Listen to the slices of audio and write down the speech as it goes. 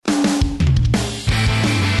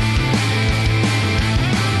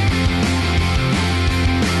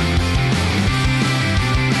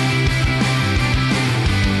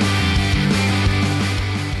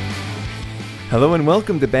Hello and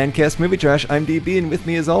welcome to Bandcast Movie Trash. I'm DB, and with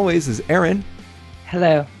me as always is Aaron.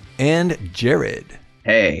 Hello. And Jared.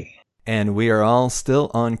 Hey. And we are all still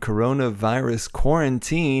on coronavirus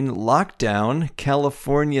quarantine, lockdown,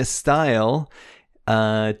 California style,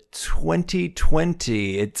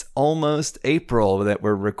 2020. It's almost April that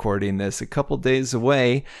we're recording this, a couple days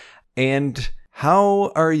away. And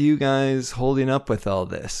how are you guys holding up with all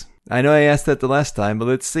this? I know I asked that the last time, but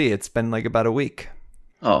let's see. It's been like about a week.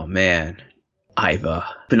 Oh, man. I've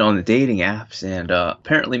been on the dating apps, and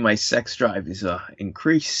apparently my sex drive is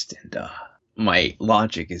increased, and my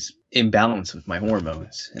logic is imbalanced with my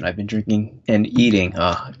hormones, and I've been drinking and eating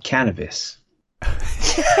cannabis.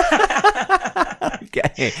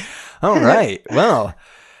 Okay. All right. Well,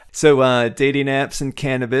 so dating apps and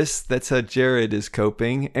cannabis, that's how Jared is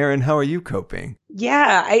coping. Aaron, how are you coping?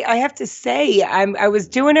 Yeah, I have to say, I was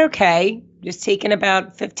doing okay. Just taking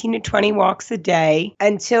about 15 to 20 walks a day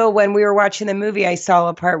until when we were watching the movie, I saw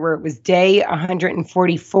a part where it was day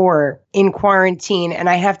 144 in quarantine. And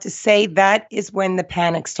I have to say that is when the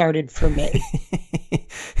panic started for me.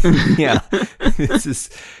 Yeah,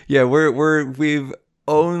 we've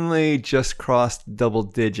only just crossed double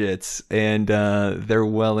digits, and they're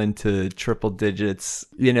well into triple digits.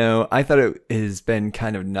 You know, I thought it has been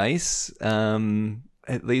kind of nice.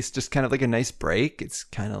 At least just kind of like a nice break. It's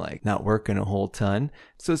kind of like not working a whole ton.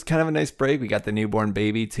 So it's kind of a nice break. We got the newborn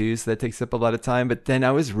baby too, so that takes up a lot of time. But then I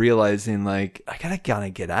was realizing like, I gotta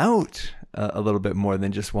get out a little bit more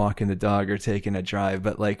than just walking the dog or taking a drive.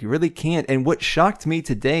 But like, you really can't. And what shocked me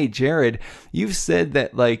today, Jared, you've said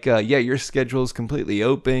that like, your schedule is completely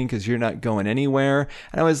open because you're not going anywhere.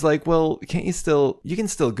 And I was like, well, you can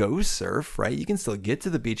still go surf, right? You can still get to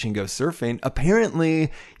the beach and go surfing.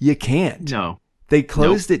 Apparently you can't. No. They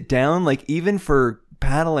closed it down, like even for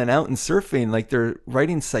paddling out and surfing, like they're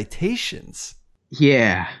writing citations.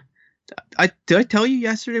 Yeah. Did I tell you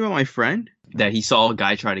yesterday about my friend? That he saw a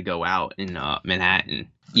guy try to go out in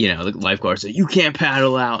Manhattan. You know, the lifeguard said, "You can't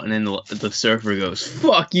paddle out." And then the surfer goes,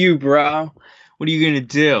 "Fuck you, bro. What are you going to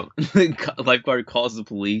do?" The lifeguard calls the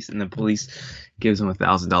police, and the police gives him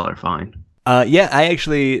 $1,000 fine.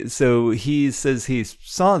 So he says he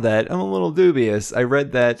saw that. I'm a little dubious. I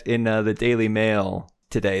read that in the Daily Mail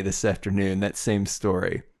this afternoon, that same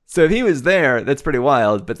story. So if he was there, that's pretty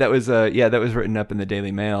wild. But that was written up in the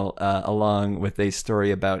Daily Mail along with a story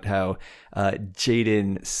about how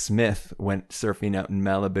Jaden Smith went surfing out in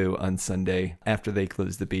Malibu on Sunday after they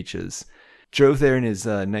closed the beaches. Drove there in his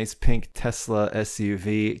nice pink Tesla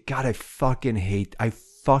SUV. God, I fucking hate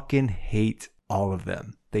all of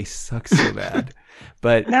them. They suck so bad.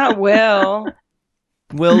 But Not Will.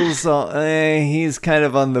 Will's he's kind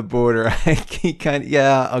of on the border.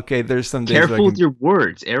 There's some days Careful with your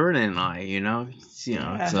words, Aaron and I.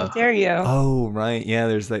 How dare you? Oh right, yeah.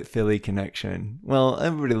 There's that Philly connection. Well,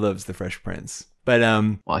 everybody loves the Fresh Prince, but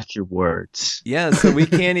watch your words. Yeah, so we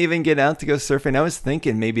can't even get out to go surfing. I was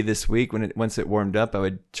thinking maybe this week once it warmed up, I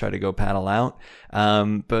would try to go paddle out,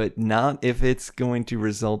 but not if it's going to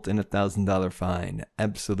result in $1,000 fine.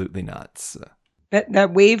 Absolutely not. So.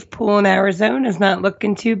 That wave pool in Arizona is not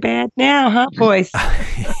looking too bad now, huh, boys?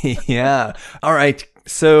 Yeah. All right.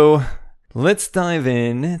 So let's dive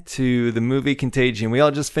in to the movie Contagion. We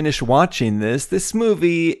all just finished watching this. This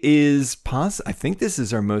movie is I think this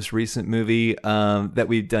is our most recent movie that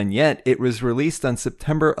we've done yet. It was released on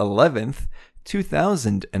September 11th,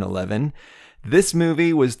 2011. This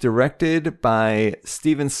movie was directed by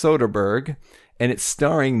Steven Soderbergh, and it's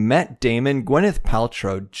starring Matt Damon, Gwyneth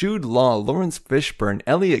Paltrow, Jude Law, Lawrence Fishburne,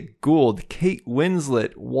 Elliot Gould, Kate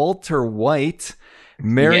Winslet, Walter White,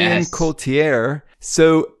 Marion Cotillard.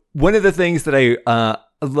 So one of the things that I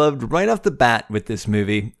loved right off the bat with this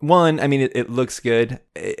movie, one, I mean, it looks good.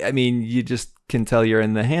 I mean, you just can tell you're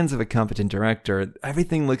in the hands of a competent director.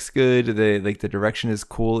 Everything looks good. The direction is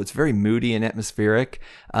cool. It's very moody and atmospheric,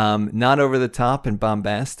 not over the top and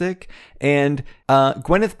bombastic. And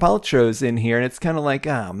Gwyneth Paltrow's in here, and it's kind of like,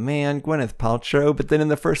 oh man, Gwyneth Paltrow. But then in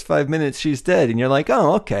the first 5 minutes, she's dead, and you're like,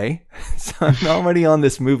 oh, okay. So I'm already on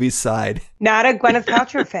this movie's side. Not a Gwyneth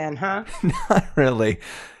Paltrow fan, huh? Not really.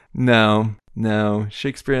 No.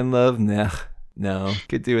 Shakespeare in Love, nah. No,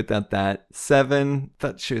 could do without that. 7,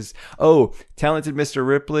 thought she was... Oh, Talented Mr.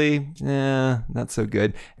 Ripley, not so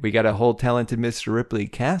good. We got a whole Talented Mr. Ripley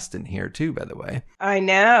cast in here too, by the way. I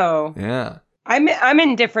know. Yeah. I'm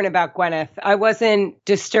indifferent about Gwyneth. I wasn't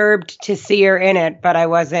disturbed to see her in it, but I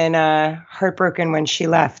wasn't heartbroken when she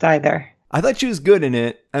left either. I thought she was good in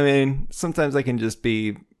it. I mean, sometimes I can just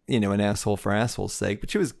be, an asshole for asshole's sake,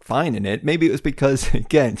 but she was fine in it. Maybe it was because,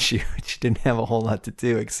 again, she didn't have a whole lot to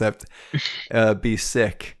do except be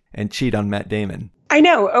sick and cheat on Matt Damon. I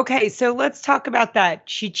know. Okay, so let's talk about that.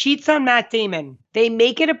 She cheats on Matt Damon. They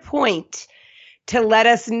make it a point to let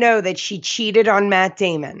us know that she cheated on Matt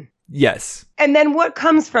Damon. Yes. And then what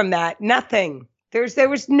comes from that? Nothing. There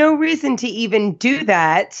was no reason to even do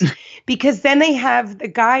that because then they have the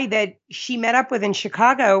guy that she met up with in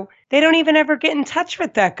Chicago. They don't even ever get in touch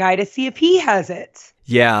with that guy to see if he has it.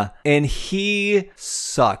 Yeah, and he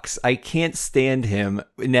sucks. I can't stand him.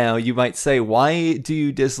 Now, you might say, why do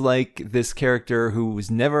you dislike this character who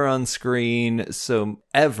was never on screen so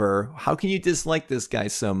ever? How can you dislike this guy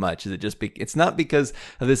so much? Is it just it's not because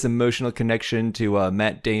of this emotional connection to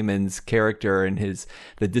Matt Damon's character and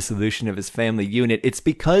the dissolution of his family unit. It's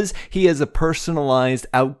because he has a personalized,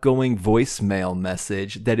 outgoing voicemail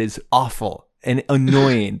message that is awful and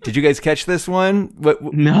annoying. Did you guys catch this one?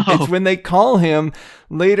 No. It's when they call him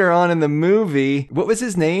later on in the movie. What was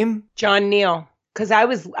his name? John Neal. Because I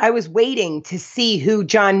was waiting to see who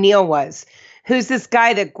John Neal was. Who's this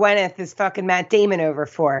guy that Gwyneth is fucking Matt Damon over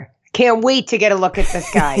for? Can't wait to get a look at this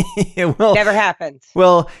guy. Yeah, well, never happens.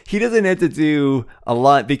 Well, he doesn't have to do a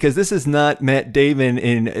lot because this is not Matt Damon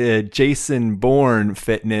in Jason Bourne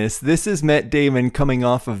fitness. This is Matt Damon coming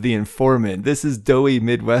off of The Informant. This is doughy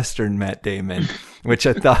Midwestern Matt Damon, which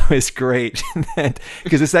I thought was great.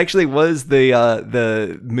 Because this actually was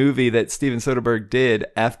the movie that Steven Soderbergh did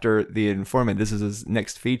after The Informant. This is his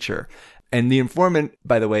next feature. And The Informant,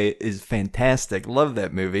 by the way, is fantastic. Love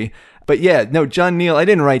that movie. But yeah, no, John Neal, I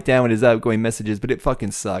didn't write down his outgoing messages, but it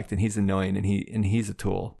fucking sucked, and he's annoying, and he's a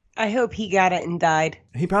tool. I hope he got it and died.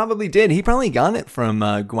 He probably did. He probably got it from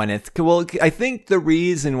Gwyneth. Well, I think the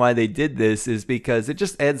reason why they did this is because it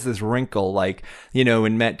just adds this wrinkle, like, you know,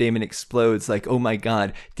 when Matt Damon explodes, like, oh my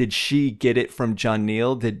God, did she get it from John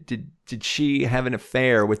Neal? Did she have an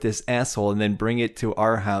affair with this asshole and then bring it to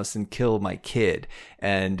our house and kill my kid?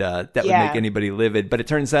 And that would make anybody livid. But it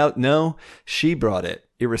turns out, no, she brought it,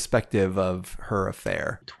 irrespective of her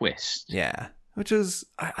affair. Twist. Yeah. Which is,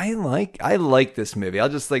 I like this movie. I'll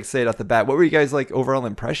just like say it off the bat. What were you guys like overall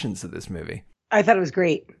impressions of this movie? I thought it was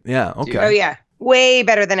great. Yeah, okay. Oh yeah, way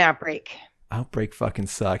better than Outbreak. Outbreak fucking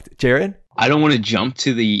sucked. Jared? I don't want to jump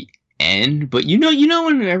to the end, but you know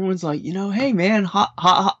when everyone's like, hey man,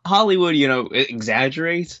 Hollywood,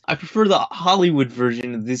 exaggerates. I prefer the Hollywood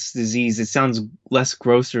version of this disease. It sounds less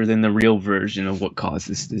grosser than the real version of what caused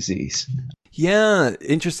this disease. Yeah,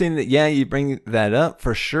 interesting that, you bring that up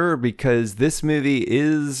for sure, because this movie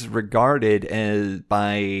is regarded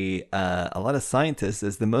by a lot of scientists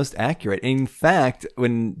as the most accurate. In fact,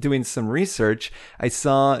 when doing some research, I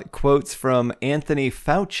saw quotes from Anthony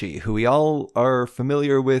Fauci, who we all are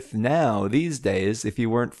familiar with now these days. If you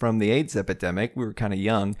weren't from the AIDS epidemic, we were kind of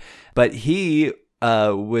young, but he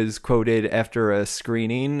was quoted after a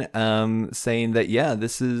screening saying that,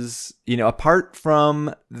 this is, apart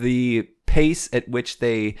from the pace at which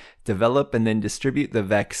they develop and then distribute the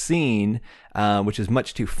vaccine, which is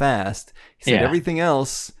much too fast, he said everything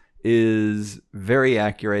else is very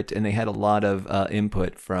accurate, and they had a lot of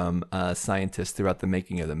input from scientists throughout the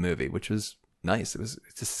making of the movie, which was nice. It's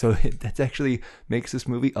just so that actually makes this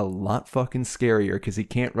movie a lot fucking scarier, because he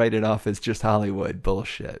can't write it off as just Hollywood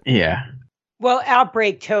bullshit. Yeah. Well,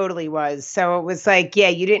 Outbreak totally was. So it was like,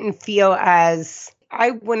 you didn't feel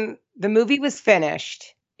when the movie was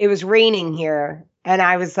finished, it was raining here, and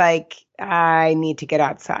I was like, I need to get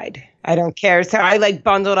outside. I don't care. So I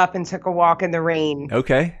bundled up and took a walk in the rain.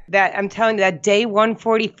 Okay. That I'm telling you, that day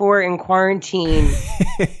 144 in quarantine,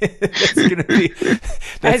 that's gonna be,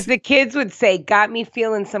 as the kids would say, got me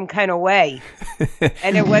feeling some kind of way,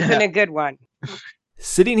 and it wasn't a good one.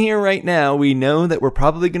 Sitting here right now, we know that we're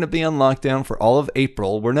probably going to be on lockdown for all of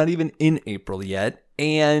April. We're not even in April yet,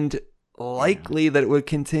 and likely that it would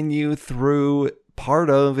continue through part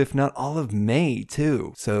of, if not all of May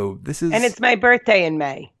too. So this is, and it's my birthday in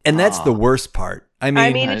May, and that's the worst part. I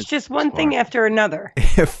mean, it's just one thing after another.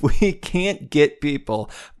 If we can't get people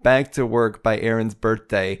back to work by Aaron's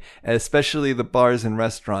birthday, especially the bars and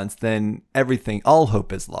restaurants, then all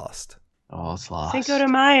hope is lost. Oh, it's lost. Cinco de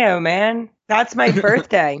Mayo, man. That's my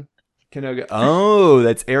birthday. Oh,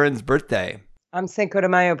 that's Aaron's birthday. I'm Cinco de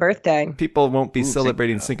Mayo birthday. People won't be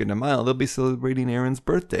celebrating Cinco de Mayo. They'll be celebrating Aaron's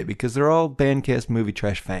birthday, because they're all Bandcast Movie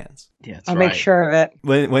Trash fans. Yeah, that's I'll make sure of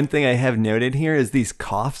it. One thing I have noted here is these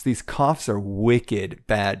coughs. These coughs are wicked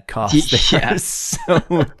bad coughs. They are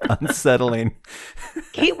so unsettling.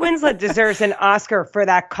 Kate Winslet deserves an Oscar for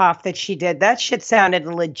that cough that she did. That shit sounded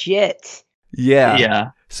legit. Yeah.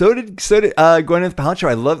 Yeah. So did Gwyneth Paltrow.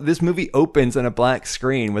 I love this movie. Opens on a black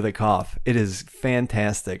screen with a cough. It is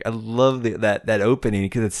fantastic. I love that opening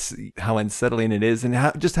because it's how unsettling it is, and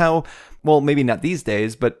how well, maybe not these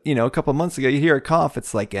days, but a couple months ago, you hear a cough,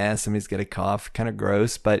 it's like, somebody's got a cough, kind of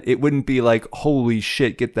gross, but it wouldn't be like, holy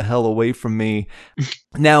shit, get the hell away from me.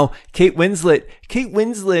 Now, Kate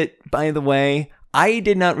Winslet, by the way, I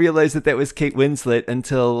did not realize that was Kate Winslet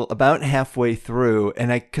until about halfway through.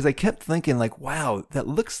 And because I kept thinking like, wow, that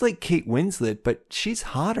looks like Kate Winslet, but she's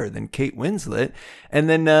hotter than Kate Winslet. And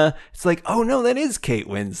then it's like, oh no, that is Kate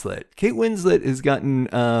Winslet. Kate Winslet has gotten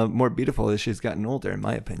more beautiful as she's gotten older, in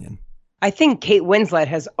my opinion. I think Kate Winslet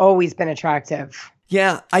has always been attractive.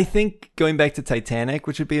 Yeah, I think going back to Titanic,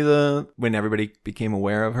 which would be when everybody became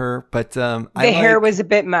aware of her. But the hair was a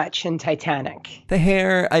bit much in Titanic. The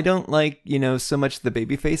hair, I don't like, so much the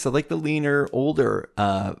baby face. I like the leaner, older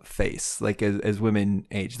face, like as women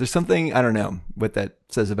age. There's something, I don't know what that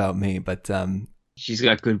says about me, but she's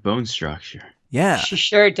got good bone structure. Yeah, she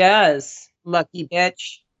sure does. Lucky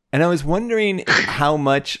bitch. And I was wondering how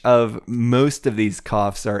much of most of these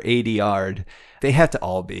coughs are ADR'd. They have to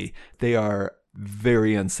all be. They are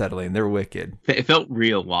very unsettling. They're wicked. It felt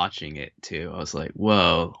real watching it too. I was like,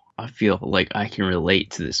 whoa, I feel like I can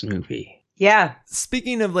relate to this movie. Yeah.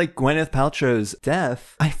 Speaking of like Gwyneth Paltrow's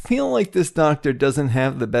death, I feel like this doctor doesn't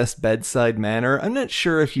have the best bedside manner. I'm not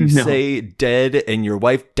sure if you say dead and your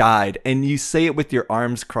wife died and you say it with your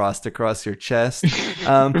arms crossed across your chest.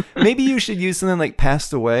 Maybe you should use something like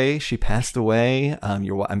passed away. She passed away.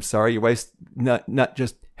 I'm sorry, your wife's not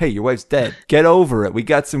just, hey, your wife's dead. Get over it. We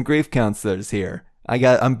got some grief counselors here.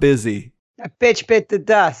 I'm busy. A bitch bit the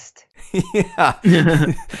dust. Yeah.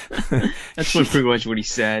 That's pretty much what he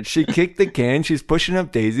said. She kicked the can. She's pushing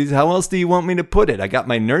up daisies. How else do you want me to put it? I got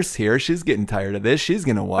my nurse here. She's getting tired of this. She's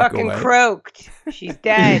going to walk away. Fucking croaked. She's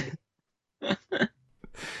dead.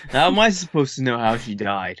 How am I supposed to know how she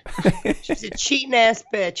died? She's a cheating ass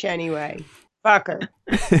bitch anyway. Fuck her.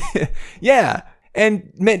 Yeah.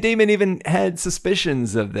 And Matt Damon even had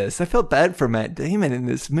suspicions of this. I felt bad for Matt Damon in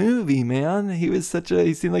this movie, man. He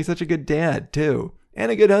seemed like such a good dad, too.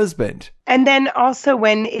 And a good husband. And then also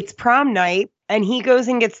when it's prom night and he goes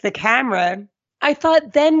and gets the camera, I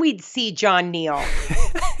thought then we'd see John Neal.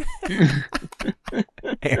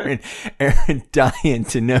 Aaron dying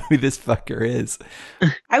to know who this fucker is.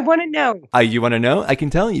 I want to know. You want to know? I can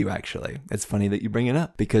tell you, actually. It's funny that you bring it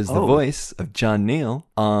up because the voice of John Neal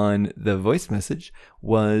on the voice message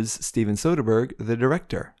was Steven Soderbergh, the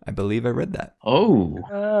director. I believe I read that.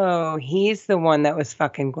 Oh, he's the one that was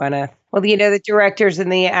fucking Gwyneth. Well, the directors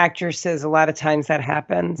and the actresses, a lot of times that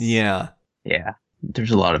happens. Yeah. Yeah.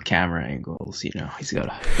 There's a lot of camera angles, he's got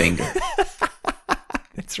a finger.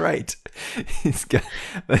 That's right. He's got,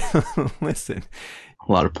 listen.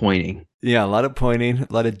 A lot of pointing. Yeah, a lot of pointing, a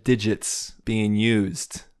lot of digits being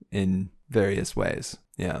used in various ways.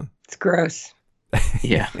 Yeah. It's gross.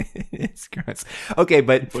 Yeah. It's gross. Okay,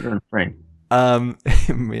 but put her in frame.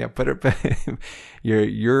 Yeah, put her.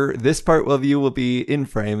 This part of you will be in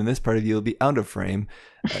frame, and this part of you will be out of frame.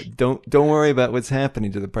 Don't worry about what's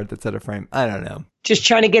happening to the part that's out of frame. I don't know. Just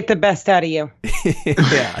trying to get the best out of you.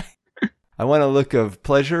 Yeah. I want a look of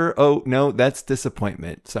pleasure. Oh no, that's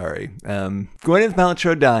disappointment. Sorry. Gwyneth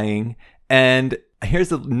Paltrow dying, and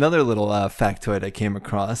here's another little factoid I came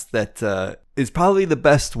across that is probably the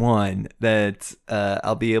best one that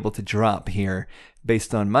I'll be able to drop here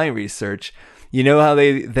based on my research. You know how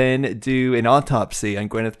they then do an autopsy on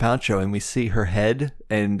Gwyneth Paltrow and we see her head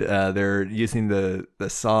and they're using the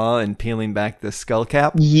saw and peeling back the skull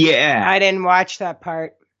cap? Yeah. I didn't watch that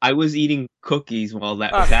part. I was eating cookies while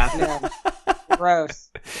that was happening. No. Gross.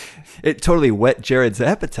 It totally whet Jared's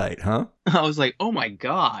appetite, huh? I was like, oh my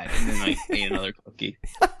God. And then I ate another cookie.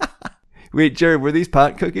 Wait, Jared, were these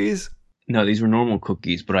pot cookies? No, these were normal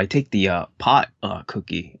cookies, but I take the pot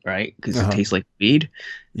cookie, right? Because it tastes like weed.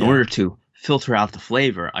 In order to filter out the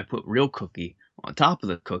flavor, I put real cookie on top of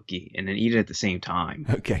the cookie and then eat it at the same time.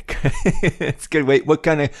 Okay, it's good. Wait, what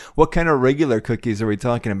kind of regular cookies are we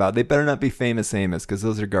talking about? They better not be Famous Amos because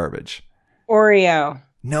those are garbage. Oreo.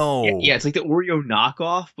 No. Yeah, it's like the Oreo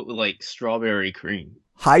knockoff, but with like strawberry cream.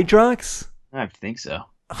 Hydrox? I think so.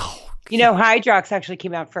 Oh, Hydrox actually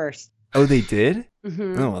came out first. Oh, they did?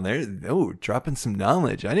 Mm-hmm. Oh, well, they're dropping some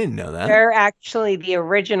knowledge. I didn't know that. They're actually the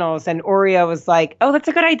originals, and Oreo was like, oh, that's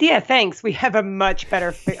a good idea. Thanks. We have a much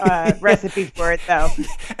better recipe for it, though.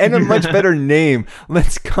 And a much better name.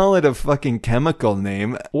 Let's call it a fucking chemical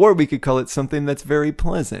name, or we could call it something that's very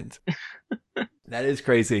pleasant. That is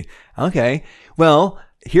crazy. Okay. Well,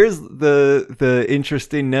 Here's the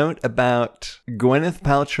interesting note about Gwyneth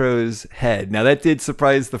Paltrow's head. Now, that did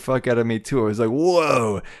surprise the fuck out of me, too. I was like,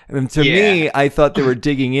 whoa. And to me, I thought they were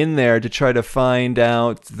digging in there to try to find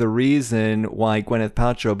out the reason why Gwyneth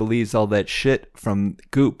Paltrow believes all that shit from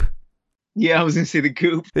Goop. Yeah, I was going to say the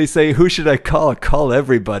Goop. They say, who should I call? Call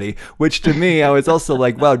everybody. Which to me, I was also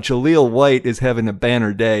like, wow, Jaleel White is having a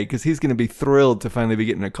banner day because he's going to be thrilled to finally be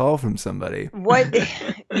getting a call from somebody. What?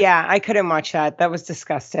 Yeah, I couldn't watch that. That was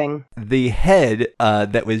disgusting. The head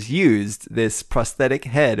that was used, this prosthetic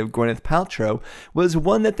head of Gwyneth Paltrow, was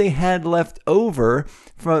one that they had left over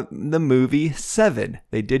from the movie Seven.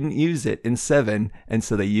 They didn't use it in Seven, and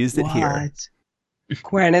so they used it here.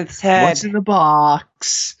 Gwyneth's head. What's in the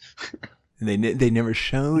box? They never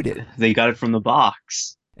showed it. They got it from the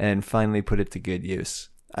box. And finally put it to good use.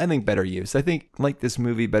 I think better use. I think like this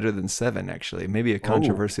movie better than Seven, actually. Maybe a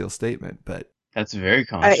controversial statement, but... That's very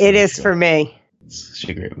controversial. It is for me. It's such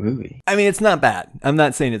a great movie. I mean, it's not bad. I'm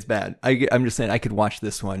not saying it's bad. I'm just saying I could watch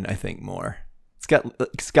this one, I think, more.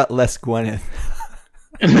 It's got less Gwyneth.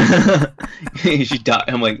 She died.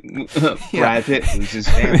 I'm like, Brad Pitt loses his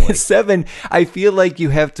family. Seven, I feel like you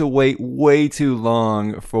have to wait way too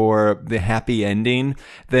long for the happy ending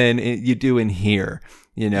than you do in here,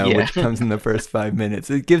 which comes in the first 5 minutes.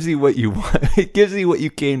 It gives you what you want. It gives you what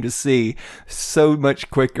you came to see so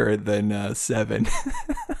much quicker than Seven.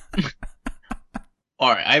 All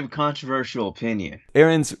right, I have a controversial opinion.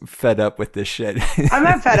 Aaron's fed up with this shit. I'm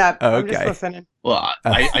not fed up. Okay. I'm just listening. Well,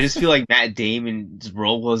 I just feel like Matt Damon's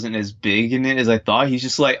role wasn't as big in it as I thought. He's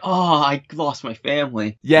just like, oh, I lost my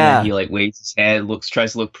family. Yeah. And he like waves his head,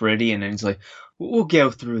 tries to look pretty, and then he's like, we'll go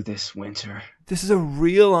through this winter. This is a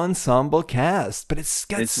real ensemble cast, but it's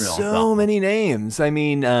got so many names. I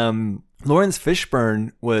mean, Lawrence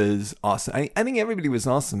Fishburne was awesome. I think everybody was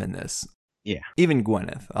awesome in this. Yeah. Even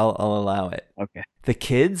Gwyneth. I'll allow it. Okay. The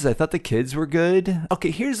kids, I thought the kids were good. Okay,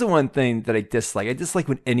 here's the one thing that I dislike. I dislike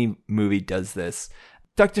when any movie does this.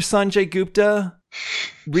 Dr. Sanjay Gupta,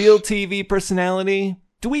 real TV personality.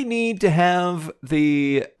 Do we need to have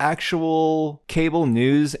the actual cable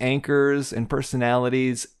news anchors and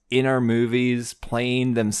personalities in our movies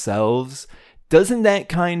playing themselves? Doesn't that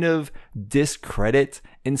kind of discredit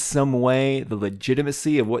in some way the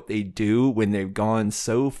legitimacy of what they do when they've gone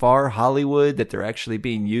so far Hollywood that they're actually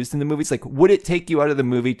being used in the movies? Like, would it take you out of the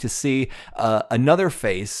movie to see another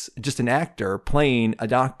face, just an actor playing a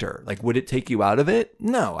doctor? Like, would it take you out of it?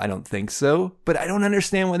 No, I don't think so. But I don't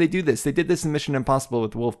understand why they do this. They did this in Mission Impossible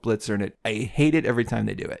with Wolf Blitzer, and I hate it every time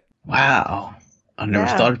they do it. Wow. I've never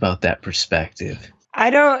thought about that perspective. I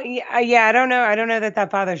don't know. I don't know that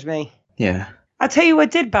bothers me. Yeah. I'll tell you what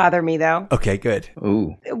did bother me, though. Okay, good.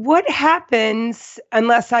 Ooh. What happens,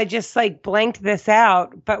 unless I just blanked this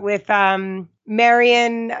out, but with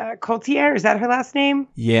Marion Cotillard, is that her last name?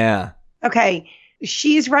 Yeah. Okay.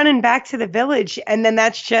 She's running back to the village, and then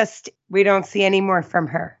that's just, we don't see any more from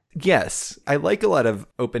her. Yes, I like a lot of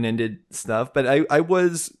open-ended stuff, but I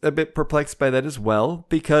was a bit perplexed by that as well,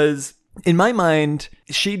 because in my mind,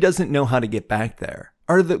 she doesn't know how to get back there.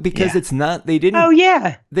 Because it's not, they didn't. Oh,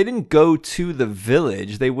 yeah. They didn't go to the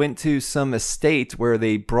village. They went to some estate where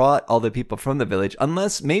they brought all the people from the village.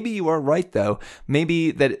 Unless, maybe you are right, though.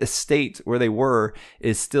 Maybe that estate where they were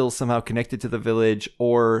is still somehow connected to the village,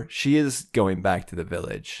 or she is going back to the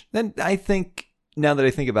village. Then I think, now that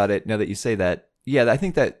I think about it, now that you say that, yeah, I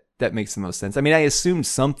think that makes the most sense. I mean, I assumed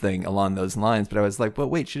something along those lines, but I was like, well,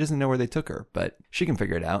 wait, she doesn't know where they took her, but she can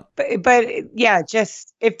figure it out. But yeah,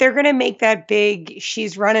 just if they're going to make that big,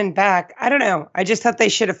 she's running back. I don't know. I just thought they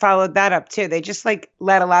should have followed that up too. They just let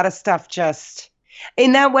a lot of stuff just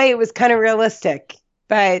in that way. It was kind of realistic,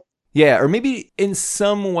 but yeah, or maybe in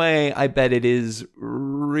some way, I bet it is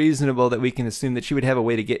reasonable that we can assume that she would have a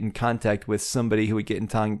way to get in contact with somebody who would get in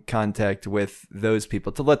contact with those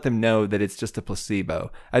people to let them know that it's just a placebo.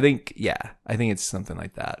 I think it's something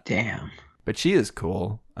like that. Damn. But she is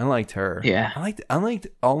cool. I liked her. Yeah. I liked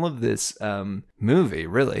all of this movie,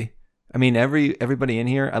 really. I mean, everybody in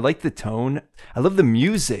here, I like the tone. I love the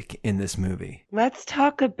music in this movie. Let's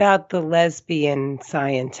talk about the lesbian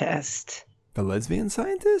scientist. The lesbian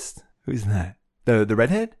scientist? Who's that? The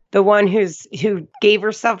redhead? The one who gave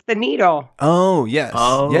herself the needle. Oh, yes.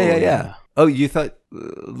 Oh, Yeah. Oh, you thought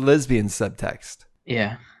lesbian subtext.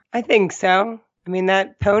 Yeah. I think so. I mean,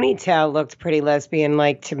 that ponytail looked pretty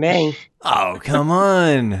lesbian-like to me. Oh, come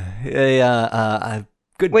on. A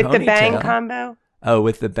good With ponytail. the bang combo? Oh,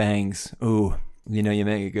 with the bangs. Ooh. You know, you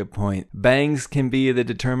make a good point. Bangs can be the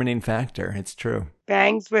determining factor. It's true.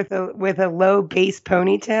 Bangs with a low base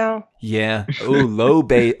ponytail. Yeah. Oh, low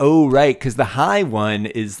bass. Oh, right. Because the high one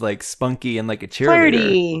is like spunky and like a cheerleader.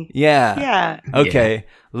 Flirty. Yeah. Yeah. Okay.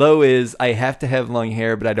 Low is I have to have long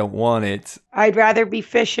hair, but I don't want it. I'd rather be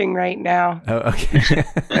fishing right now. Oh,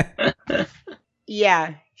 okay.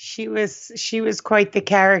 Yeah. She was quite the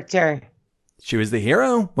character. She was the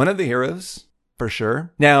hero. One of the heroes, for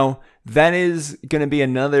sure. Now, that is going to be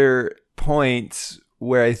another point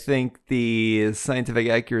where I think the scientific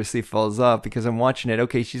accuracy falls off, because I'm watching it.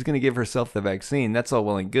 Okay, she's going to give herself the vaccine. That's all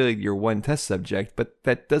well and good. You're one test subject, but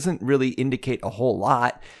that doesn't really indicate a whole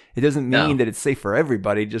lot. It doesn't mean that it's safe for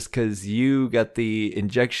everybody just because you got the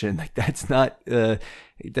injection. Like that's not, that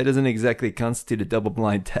doesn't exactly constitute a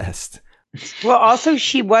double-blind test. Well, also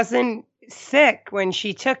she wasn't sick when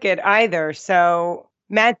she took it either. So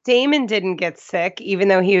Matt Damon didn't get sick, even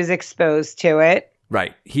though he was exposed to it.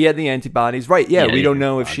 Right. He had the antibodies. Right. Yeah. Yeah, We the don't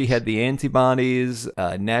know if antibodies. she had the antibodies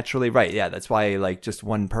naturally. Right. Yeah. That's why like just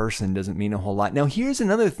one person doesn't mean a whole lot. Now, here's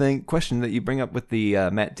another question that you bring up with the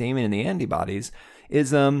Matt Damon and the antibodies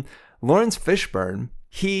is Lawrence Fishburne.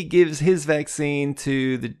 He gives his vaccine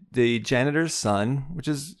to the janitor's son, which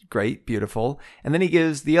is great, beautiful. And then he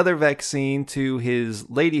gives the other vaccine to his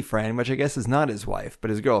lady friend, which I guess is not his wife, but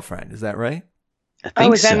his girlfriend. Is that right? I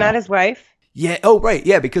think Is that not his wife? Yeah. Oh, right.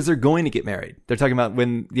 Yeah, because they're going to get married. They're talking about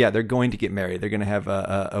they're going to get married. They're going to have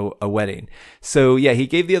a wedding. So, yeah, he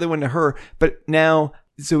gave the other one to her. But now,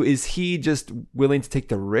 so is he just willing to take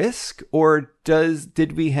the risk? Or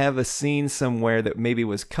did we have a scene somewhere that maybe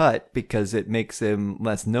was cut because it makes him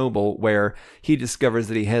less noble, where he discovers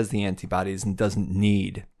that he has the antibodies and doesn't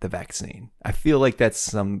need the vaccine? I feel like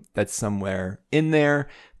that's somewhere in there,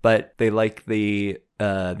 but they like the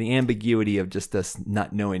ambiguity of just us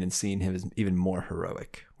not knowing and seeing him as even more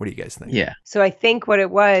heroic. What do you guys think? Yeah. So I think what it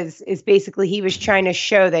was is basically he was trying to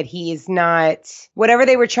show that he is not whatever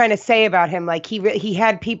they were trying to say about him. Like he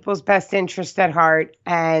had people's best interest at heart,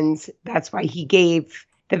 and that's why he gave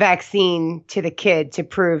the vaccine to the kid to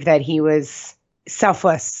prove that he was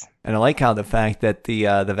selfless. And I like how the fact that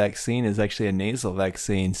the vaccine is actually a nasal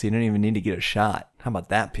vaccine, so you don't even need to get a shot. How about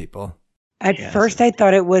that, people? At first, I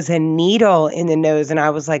thought it was a needle in the nose, and I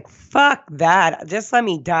was like, fuck that. Just let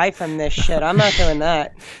me die from this shit. I'm not doing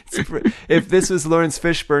that. If this was Lawrence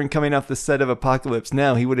Fishburne coming off the set of Apocalypse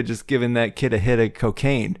Now, he would have just given that kid a hit of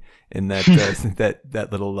cocaine in that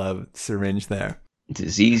that little syringe there.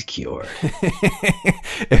 Disease cure.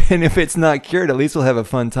 And if it's not cured, at least we'll have a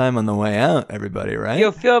fun time on the way out, everybody, right?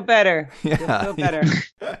 You'll feel better. Yeah. You'll feel better.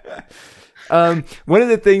 One of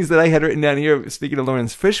the things that I had written down here, speaking of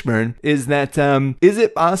Lawrence Fishburne, is that is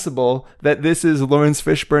it possible that this is Lawrence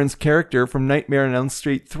Fishburne's character from Nightmare on Elm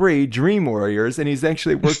Street 3, Dream Warriors, and he's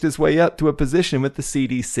actually worked his way up to a position with the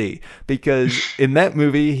CDC? Because in that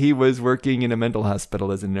movie, he was working in a mental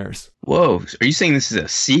hospital as a nurse. Whoa. Are you saying this is a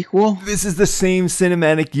sequel? This is the same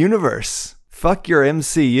cinematic universe. Fuck your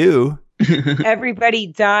MCU. Everybody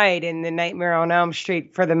died in the Nightmare on Elm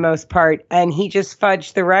Street for the most part, and he just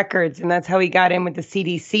fudged the records, and that's how he got in with the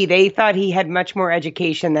CDC. They thought he had much more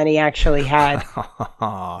education than he actually had.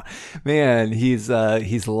 Man, he's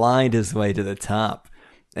lied his way to the top,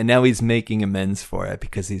 and now he's making amends for it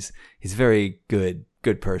because he's very good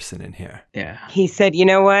person in here. Yeah. He said, you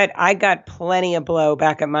know what? I got plenty of blow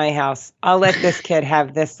back at my house. I'll let this kid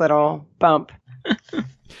have this little bump.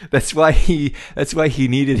 That's why he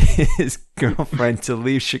needed his girlfriend to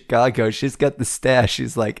leave Chicago. She's got the stash.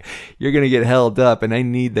 She's like, you're going to get held up, and I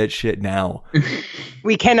need that shit now.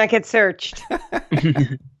 We cannot get searched.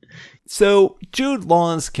 So, Jude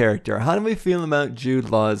Law's character. How do we feel about Jude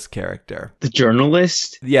Law's character? The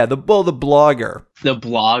journalist? Yeah, the blogger. The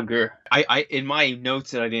blogger. I in my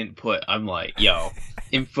notes that I didn't put, I'm like, yo,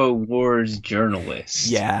 InfoWars journalist.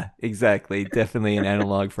 Yeah, exactly. Definitely an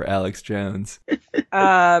analog for Alex Jones.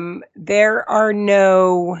 There are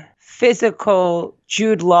no physical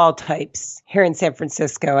Jude Law types here in San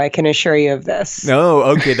Francisco. I can assure you of this. No,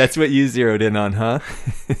 okay, that's what you zeroed in on, huh?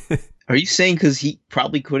 Are you saying because he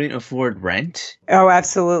probably couldn't afford rent? Oh,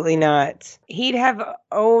 absolutely not. He'd have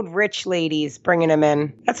old rich ladies bringing him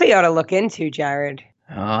in. That's what you ought to look into, Jared.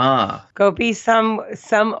 Ah. Go be some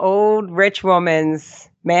old rich woman's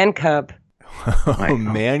man cub. Oh,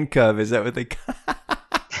 man cub. Is that what they call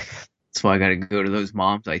That's why I gotta go to those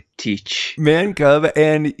moms I teach. Man cub,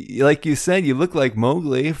 and like you said, you look like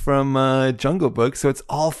Mowgli from Jungle Book, so it's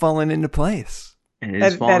all falling into place. And it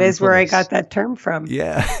is That is where I place. got that term from.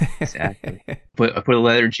 Yeah. Exactly. I put a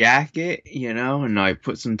leather jacket, and I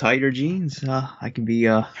put some tighter jeans. I can be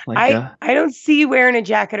I don't see you wearing a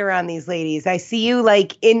jacket around these ladies. I see you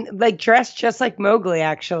dressed just like Mowgli,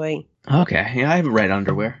 actually. Okay, yeah, I have red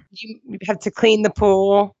underwear. You have to clean the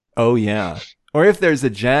pool. Oh, yeah. Or if there's a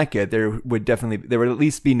jacket, there would at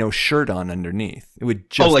least be no shirt on underneath. It would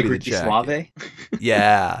just like be the Ricky jacket. Suave?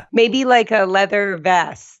 Yeah. Maybe like a leather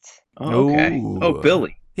vest. Oh, okay. Ooh. Oh,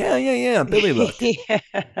 Billy. Yeah. Billy look. Yeah.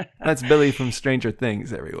 That's Billy from Stranger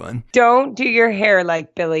Things, everyone. Don't do your hair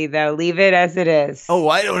like Billy, though. Leave it as it is. Oh,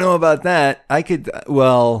 I don't know about that. I could,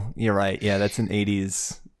 well, you're right. Yeah, that's an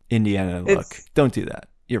 80s Indiana look. Don't do that.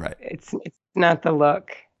 You're right. It's not the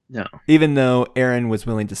look. No. Even though Aaron was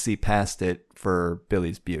willing to see past it for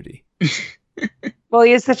Billy's beauty. Well,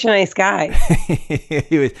 he is such a nice guy.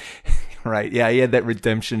 He was right. Yeah, he had that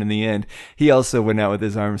redemption in the end. He also went out with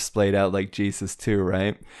his arms splayed out like Jesus too,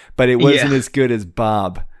 right? But it wasn't as good as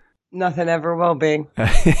Bob. Nothing ever will be.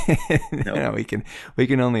 No, we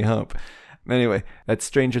can only hope. Anyway, that's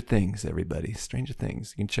Stranger Things, everybody. Stranger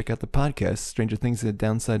Things. You can check out the podcast, Stranger Things, the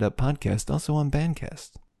Downside Up podcast, also on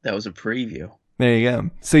Bandcast. That was a preview. There you go.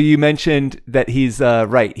 So you mentioned that he's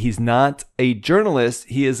right. He's not a journalist.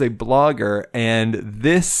 He is a blogger. And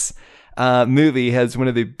this movie has one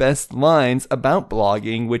of the best lines about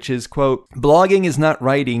blogging, which is, quote, "Blogging is not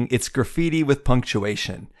writing. It's graffiti with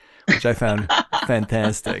punctuation," which I found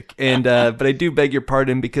fantastic. And but I do beg your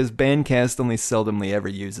pardon because Bandcast only seldomly ever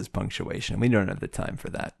uses punctuation. We don't have the time for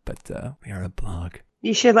that, but we are a blog.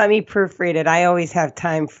 You should let me proofread it. I always have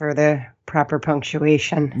time for the proper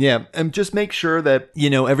punctuation. Yeah, and just make sure that,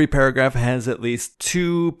 every paragraph has at least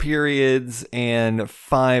 2 periods and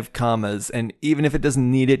 5 commas. And even if it doesn't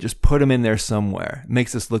need it, just put them in there somewhere. It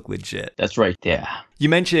makes us look legit. That's right, yeah. You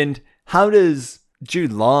mentioned, how does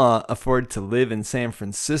Jude Law afford to live in San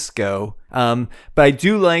Francisco? But I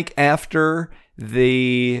do like after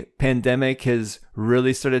the pandemic has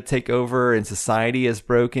really started to take over and society has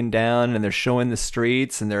broken down and they're showing the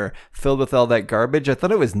streets and they're filled with all that garbage. I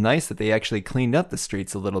thought it was nice that they actually cleaned up the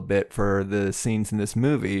streets a little bit for the scenes in this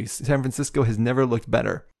movie. San Francisco has never looked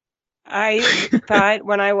better. I thought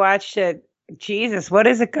when I watched it, Jesus, what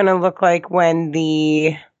is it going to look like when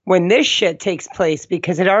this shit takes place?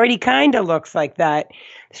 Because it already kind of looks like that.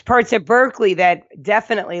 There's parts of Berkeley that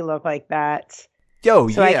definitely look like that. So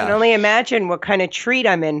yeah. I can only imagine what kind of treat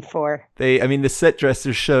I'm in for. The set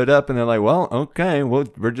dressers showed up and they're like, well, okay,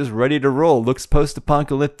 we're just ready to roll. Looks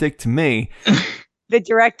post-apocalyptic to me. The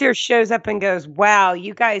director shows up and goes, wow,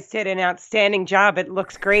 you guys did an outstanding job. It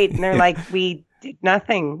looks great. And they're like, we did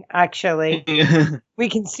nothing, actually. We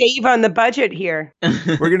can save on the budget here.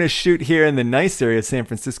 We're going to shoot here in the nice area of San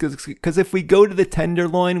Francisco because if we go to the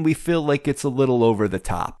Tenderloin, we feel like it's a little over the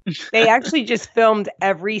top. They actually just filmed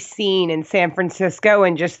every scene in San Francisco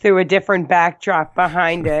and just threw a different backdrop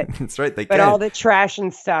behind it. That's right. But all the trash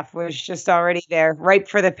and stuff was just already there, ripe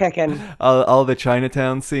for the picking. All the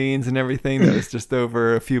Chinatown scenes and everything, that was just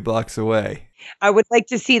over a few blocks away. I would like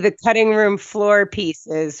to see the cutting room floor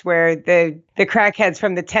pieces where the crackheads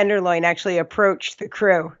from the Tenderloin actually approached the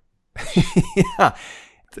crew. Yeah.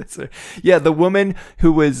 The woman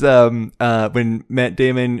who was when Matt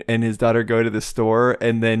Damon and his daughter go to the store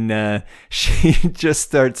and then she just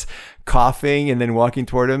starts coughing and then walking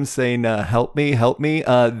toward him saying, help me.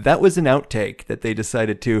 That was an outtake that they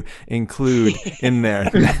decided to include in there.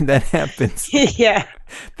 That happens. Yeah.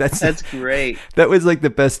 That's great. That was like the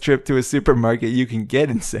best trip to a supermarket you can get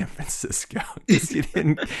in San Francisco.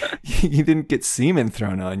 You didn't get semen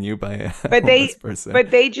thrown on you by a homeless person.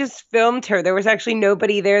 But they just filmed her. There was actually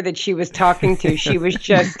nobody there that she was talking to. She was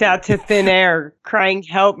just out to thin air crying,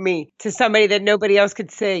 help me, to somebody that nobody else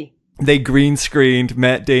could see. They green screened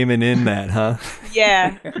Matt Damon in that, huh?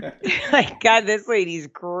 Yeah. Like, God, this lady's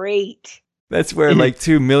great. That's where like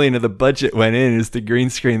 $2 million of the budget went in, is to green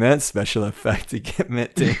screen that special effect to get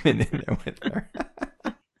Matt Damon in there with her.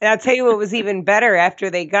 And I'll tell you what was even better after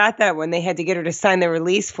they got that when they had to get her to sign the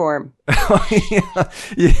release form. Oh, yeah.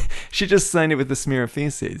 She just signed it with a smear of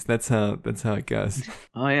feces. That's how it goes.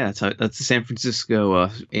 Oh yeah, that's the San Francisco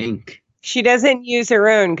ink. She doesn't use her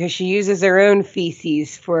own because she uses her own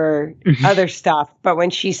feces for other stuff. But when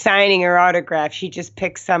she's signing her autograph, she just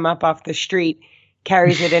picks some up off the street,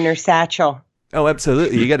 carries it in her satchel. Oh,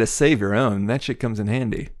 absolutely. You got to save your own. That shit comes in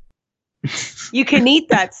handy. You can eat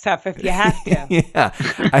that stuff if you have to. Yeah.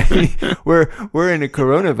 I mean, we're in a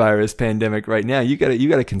coronavirus pandemic right now. You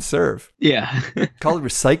gotta conserve. Yeah. Call it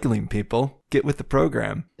recycling, people. Get with the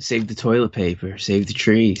program. Save the toilet paper. Save the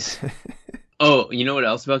trees. Oh, you know what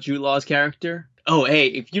else about Jude Law's character? Oh, hey,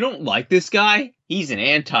 if you don't like this guy, he's an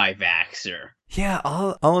anti-vaxxer. Yeah,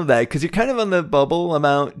 all of that, because you're kind of on the bubble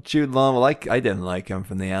about Jude Law. Well, I didn't like him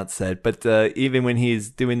from the outset, but even when he's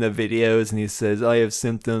doing the videos and he says, I have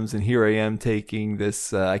symptoms and here I am taking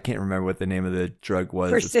this, I can't remember what the name of the drug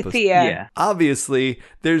was. Forsythia. Obviously,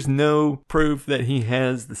 there's no proof that he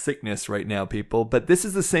has the sickness right now, people, but this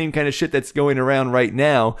is the same kind of shit that's going around right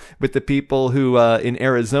now with the people who in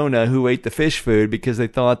Arizona who ate the fish food because they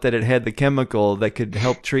thought that it had the chemical that could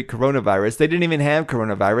help treat coronavirus. They didn't even have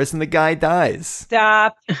coronavirus and the guy dies.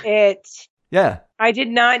 Stop it. Yeah. I did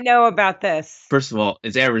not know about this. First of all,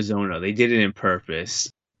 it's Arizona. They did it on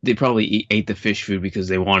purpose. They probably ate the fish food because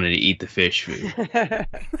they wanted to eat the fish food.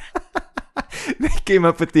 They came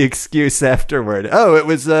up with the excuse afterward. Oh, it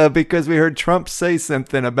was because we heard Trump say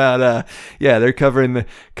something about they're covering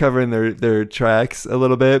their tracks a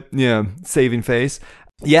little bit, saving face.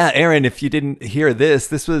 Yeah, Aaron, if you didn't hear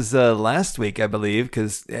this was last week, I believe,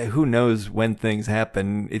 because who knows when things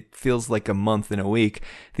happen. It feels like a month and a week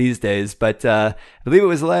these days. But I believe it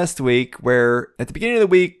was last week where at the beginning of the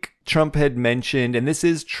week, Trump had mentioned, and this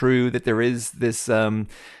is true, that there is this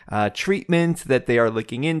treatment that they are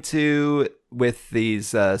looking into with these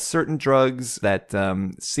certain drugs that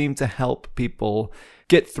seem to help people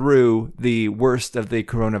get through the worst of the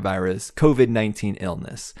coronavirus, COVID-19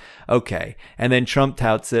 illness. Okay. And then Trump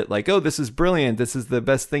touts it like, oh, this is brilliant. This is the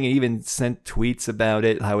best thing. He even sent tweets about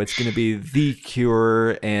it, how it's going to be the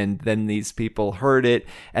cure. And then these people heard it.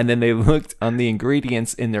 And then they looked on the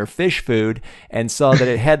ingredients in their fish food and saw that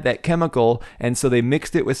it had that chemical. And so they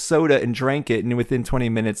mixed it with soda and drank it. And within 20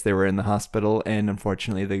 minutes, they were in the hospital. And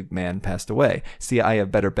unfortunately, the man passed away. See, I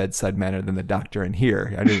have better bedside manner than the doctor in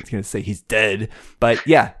here. I was going to say he's dead, but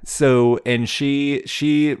yeah, so, and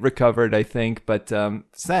she recovered, I think, but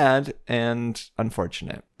sad and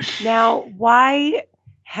unfortunate. Now, why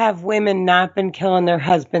have women not been killing their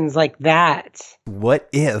husbands like that? What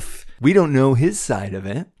if, we don't know his side of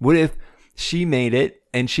it, what if she made it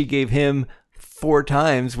and she gave him 4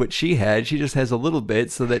 times what she had? She just has a little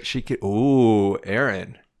bit so that she could, ooh,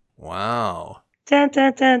 Aaron, wow. Dun,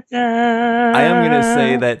 dun, dun, dun. I am going to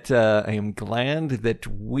say that I am glad that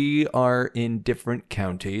we are in different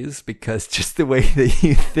counties because just the way that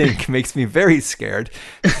you think makes me very scared.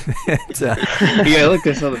 Yeah, look,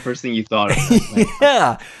 that's not the first thing you thought of.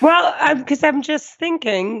 Yeah. Well, because I'm just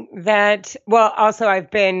thinking that, well, also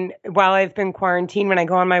while I've been quarantined, when I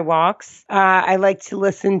go on my walks, I like to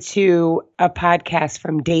listen to a podcast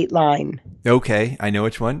from Dateline. Okay, I know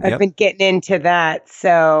which one. I've been getting into that.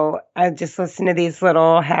 So I just listen to these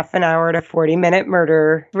little half an hour to 40-minute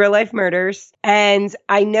real life murders. And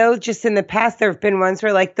I know just in the past, there have been ones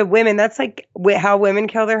where like the women, that's like how women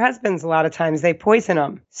kill their husbands. A lot of times they poison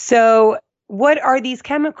them. So what are these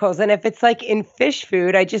chemicals? And if it's like in fish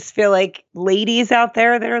food, I just feel like ladies out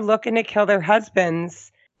there that are looking to kill their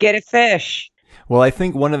husbands, get a fish. Well, I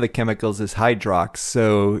think one of the chemicals is Hydrox,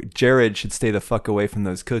 so Jared should stay the fuck away from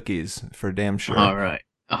those cookies for damn sure. All right.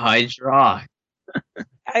 Hydrox.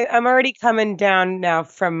 I'm already coming down now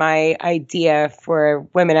from my idea for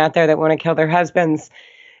women out there that want to kill their husbands,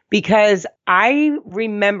 because I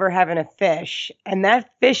remember having a fish, and that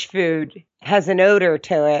fish food has an odor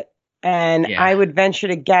to it. And yeah. I would venture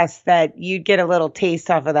to guess that you'd get a little taste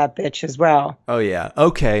off of that bitch as well. Oh, yeah.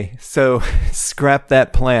 Okay. So scrap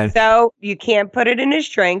that plan. So you can't put it in his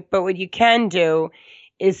drink, but what you can do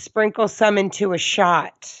is sprinkle some into a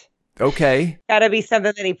shot. Okay. Gotta be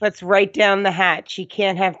something that he puts right down the hatch. He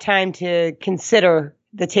can't have time to consider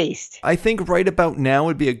the taste. I think right about now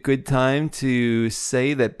would be a good time to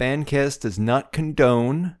say that Bandcast does not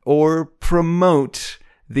condone or promote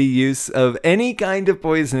the use of any kind of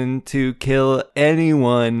poison to kill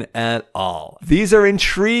anyone at all. These are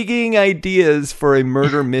intriguing ideas for a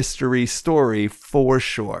murder mystery story for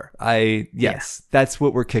sure. That's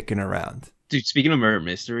what we're kicking around. Dude, speaking of murder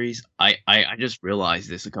mysteries, I just realized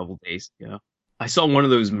this a couple days ago. I saw one of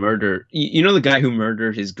those you know the guy who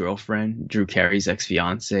murdered his girlfriend, Drew Carey's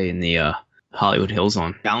ex-fiance in the Hollywood Hills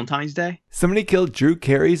on Valentine's Day? Somebody killed Drew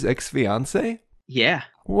Carey's ex-fiance? Yeah.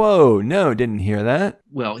 Whoa, no, didn't hear that.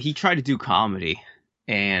 Well, he tried to do comedy,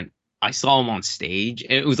 and I saw him on stage,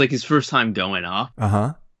 and it was like his first time going up.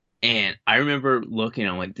 Uh-huh. And I remember looking,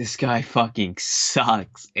 I'm like, this guy fucking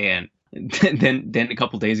sucks. And then a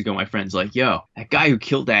couple days ago, my friend's like, yo, that guy who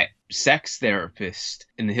killed that sex therapist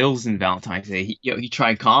in the Hills in Valentine's Day, he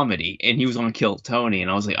tried comedy, and he was on Kill Tony.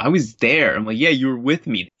 And I was like, I was there. I'm like, yeah, you were with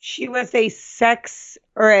me. She was a sex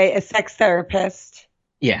therapist.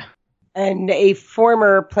 Yeah. And a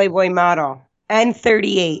former Playboy model. And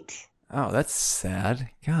 38. Oh, that's sad.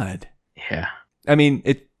 God. Yeah. I mean,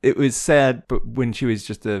 it it was sad, but when she was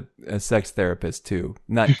just a sex therapist too,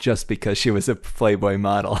 not just because she was a Playboy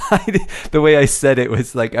model. The way I said it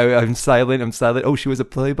was like, I'm silent. Oh, she was a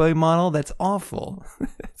Playboy model? That's awful.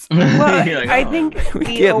 Well, You're like, I oh. think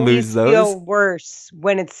We we can't always lose those. feel worse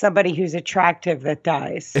when it's somebody who's attractive that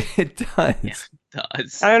dies. It does. Yeah.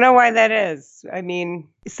 Does. I don't know why that is. I mean,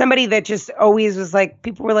 somebody that just always was like,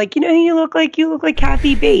 people were like, you know, who you look like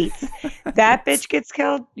Kathy Bates. That bitch gets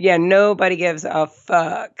killed. Yeah, nobody gives a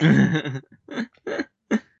fuck.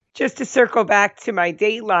 Just to circle back to my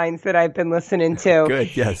Datelines that I've been listening to.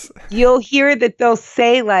 Good, yes. You'll hear that they'll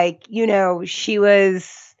say like, you know, she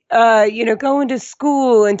was, going to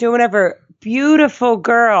school and doing whatever. Beautiful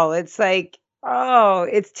girl. It's like, oh,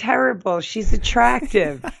 it's terrible. She's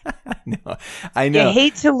attractive. I know. You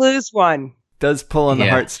hate to lose one. Does pull on the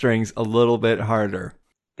Yeah. heartstrings a little bit harder.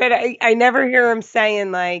 But I never hear him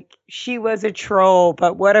saying like, she was a troll,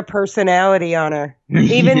 but what a personality on her.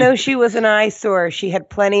 Even though she was an eyesore, she had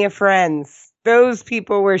plenty of friends. Those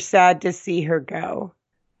people were sad to see her go.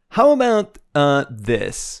 How about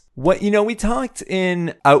this? We talked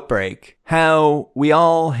in Outbreak how we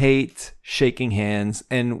all hate shaking hands,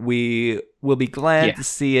 and we will be glad to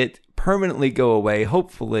see it permanently go away,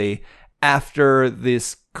 hopefully, after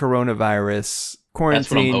this coronavirus quarantine.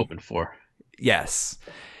 That's what I'm hoping for. Yes.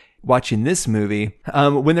 Watching this movie,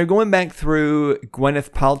 when they're going back through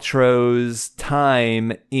Gwyneth Paltrow's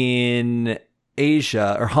time in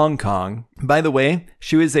Asia or Hong Kong. By the way,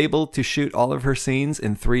 she was able to shoot all of her scenes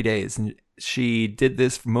in 3 days, and she did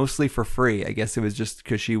this mostly for free. I guess it was just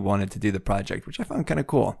because she wanted to do the project, which I found kind of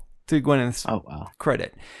cool. To Gwyneth's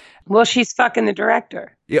credit. Well, she's fucking the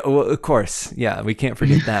director. Yeah, well, of course. Yeah, we can't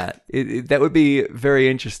forget that. That would be very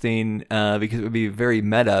interesting because it would be very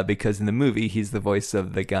meta, because in the movie, he's the voice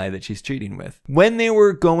of the guy that she's cheating with. When they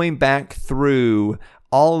were going back through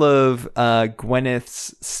all of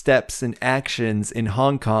Gwyneth's steps and actions in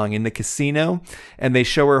Hong Kong in the casino, and they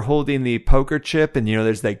show her holding the poker chip, and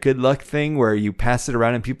there's that good luck thing where you pass it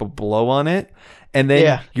around and people blow on it, and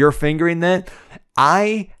then you're fingering that.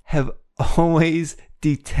 I have always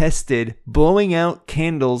detested blowing out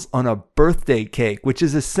candles on a birthday cake, which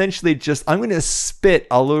is essentially just, I'm going to spit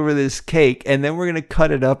all over this cake and then we're going to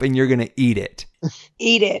cut it up and you're going to eat it.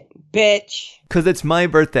 Eat it, bitch. Because it's my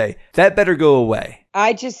birthday. That better go away.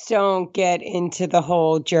 I just don't get into the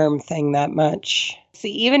whole germ thing that much. See,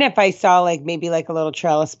 even if I saw maybe a little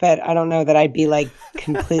trellis bed, I don't know that I'd be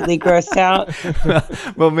completely grossed out.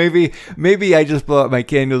 Well, maybe I just blow out my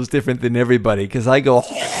candles different than everybody, because I go.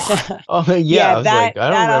 Oh yeah, I was that I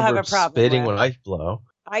don't I'll remember have a problem spitting with. when I blow.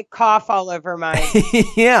 I cough all over mine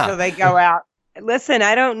Yeah. so they go out. Listen,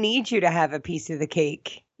 I don't need you to have a piece of the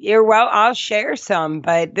cake. I'll share some,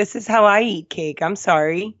 but this is how I eat cake. I'm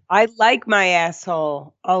sorry. I like my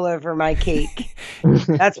asshole all over my cake.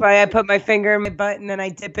 That's why I put my finger in my butt and then I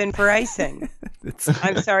dip in for icing.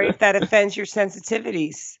 I'm sorry if that offends your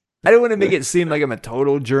sensitivities. I don't want to make it seem like I'm a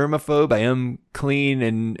total germaphobe. I am clean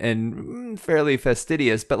and fairly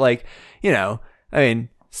fastidious, but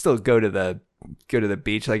still go to the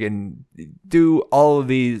beach, and do all of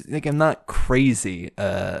these. I'm not crazy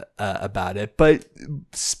about it, but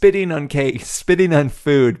spitting on cake, spitting on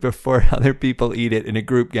food before other people eat it in a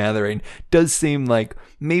group gathering does seem like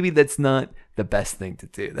maybe that's not the best thing to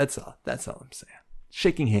do. That's all I'm saying.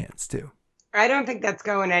 Shaking hands too. I don't think that's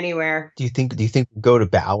going anywhere. Do you think we'll go to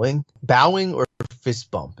bowing or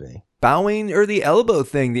fist bumping? Bowing or the elbow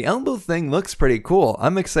thing. The elbow thing looks pretty cool.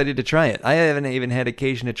 I'm excited to try it. I haven't even had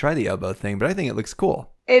occasion to try the elbow thing, but I think it looks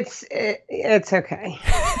cool. It's okay.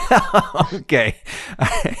 Okay.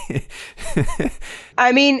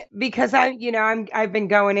 I mean, because I've been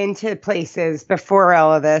going into places before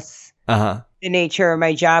all of this. Uh-huh. The nature of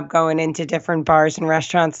my job, going into different bars and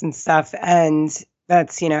restaurants and stuff, and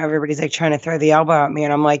that's everybody's trying to throw the elbow at me,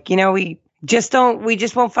 and I'm like, we just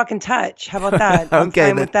won't fucking touch. How about that? I'm Okay,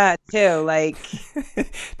 fine with that too.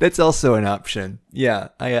 That's also an option. Yeah,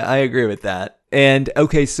 I agree with that. And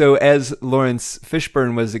okay, so as Lawrence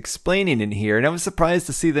Fishburne was explaining in here, and I was surprised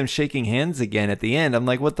to see them shaking hands again at the end. I'm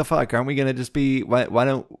like, what the fuck? Aren't we gonna just be? Why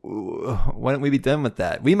don't we be done with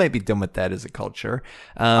that? We might be done with that as a culture.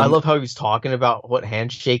 I love how he was talking about what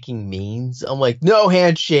handshaking means. I'm like, no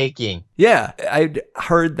handshaking. Yeah, I'd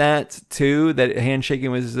heard that too, that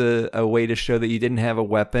handshaking was a way to show that you didn't have a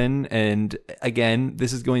weapon. And again,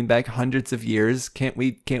 this is going back hundreds of years. Can't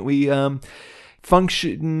we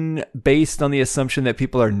function based on the assumption that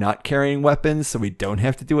people are not carrying weapons, so we don't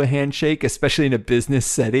have to do a handshake, especially in a business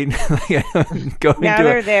setting. Now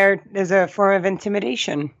they're there as a form of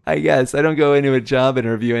intimidation. I guess I don't go into a job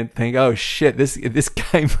interview and think, "Oh shit, this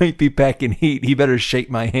guy might be packing heat. He better shake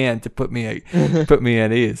my hand to put me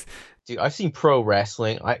at ease." Dude, I've seen pro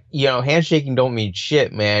wrestling. Handshaking don't mean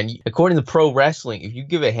shit, man. According to pro wrestling, if you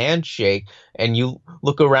give a handshake and you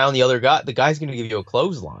look around the other guy, the guy's going to give you a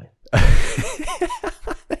clothesline.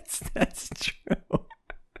 That's true.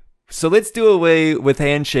 So let's do away with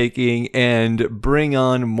handshaking and bring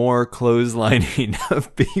on more clotheslining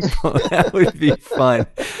of people. That would be fun.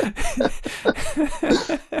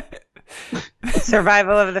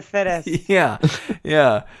 Survival of the fittest. Yeah.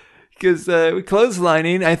 Because with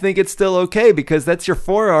clotheslining, I think it's still okay because that's your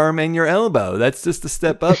forearm and your elbow. That's just a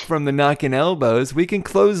step up from the knocking elbows. We can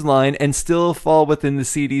clothesline and still fall within the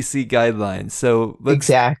CDC guidelines. So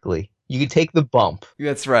exactly. You can take the bump.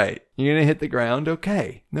 That's right. You're going to hit the ground?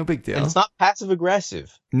 Okay. No big deal. And it's not passive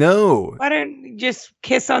aggressive. No. Why don't you just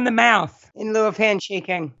kiss on the mouth in lieu of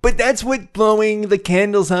handshaking? But that's what blowing the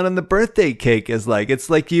candles out on the birthday cake is like. It's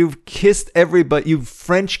like you've kissed everybody. You've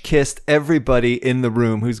French kissed everybody in the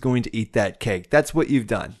room who's going to eat that cake. That's what you've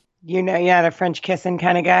done. You're not a French kissing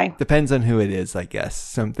kind of guy? Depends on who it is, I guess.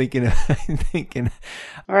 So I'm thinking.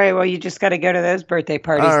 All right. Well, you just got to go to those birthday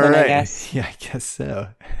parties then, I guess. Yeah, I guess so.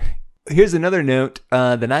 Here's another note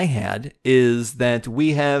that I had is that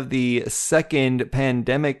we have the second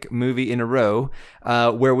pandemic movie in a row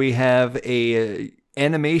where we have a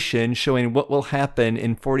animation showing what will happen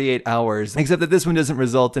in 48 hours, except that this one doesn't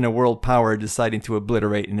result in a world power deciding to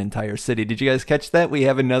obliterate an entire city. Did you guys catch that? We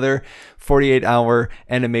have another 48-hour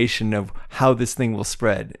animation of how this thing will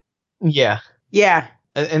spread. Yeah. Yeah.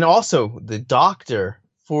 And also, the doctor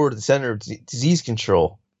for the Center of Disease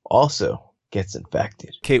Control also gets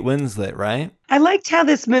infected. Kate Winslet, right? I liked how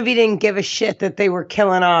this movie didn't give a shit that they were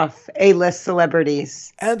killing off A-list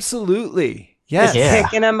celebrities. Absolutely. Yes. Just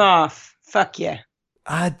picking them off. Fuck yeah.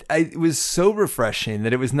 It was so refreshing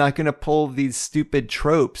that it was not going to pull these stupid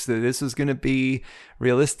tropes, that this was going to be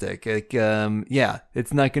realistic. Like,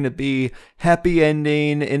 it's not going to be happy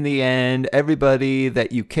ending in the end. Everybody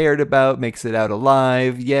that you cared about makes it out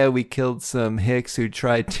alive. Yeah, we killed some hicks who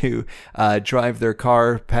tried to drive their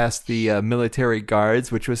car past the military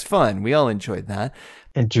guards, which was fun. We all enjoyed that.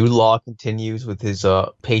 And Jude Law continues with his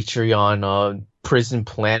Patreon Prison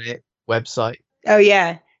Planet website. Oh,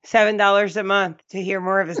 yeah. $7 a month to hear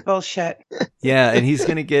more of his bullshit. Yeah, and he's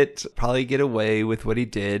going to probably get away with what he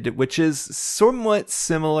did, which is somewhat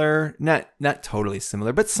similar, not totally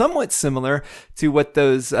similar, but somewhat similar to what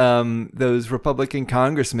those Republican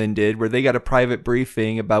congressmen did, where they got a private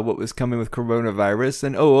briefing about what was coming with coronavirus,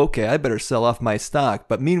 and okay, I better sell off my stock.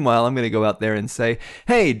 But meanwhile, I'm going to go out there and say,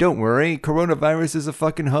 hey, don't worry, coronavirus is a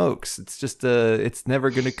fucking hoax. It's just it's never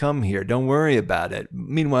going to come here. Don't worry about it.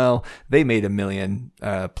 Meanwhile, they made $1 million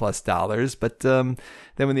plus dollars, but then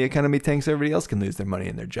when the economy tanks, everybody else can lose their money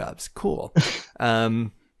and their jobs. Cool.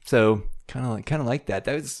 So kind of like that.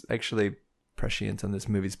 That was actually prescient on this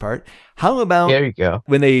movie's part. How about there you go,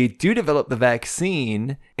 when they do develop the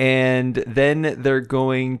vaccine and then they're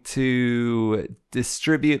going to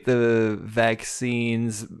distribute the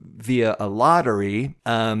vaccines via a lottery,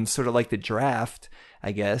 sort of like the draft,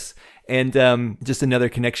 I guess. And just another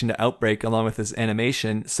connection to Outbreak along with this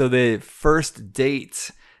animation. So the first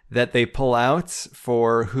date that they pull out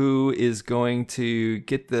for who is going to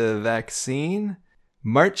get the vaccine,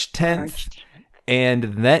 March 10th. And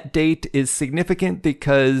that date is significant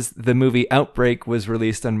because the movie Outbreak was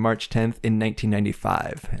released on March 10th in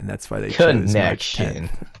 1995. And that's why they chose March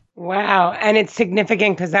 10th. Wow. And it's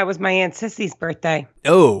significant because that was my Aunt Sissy's birthday.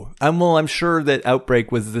 Oh, I'm sure that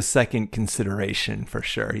Outbreak was the second consideration for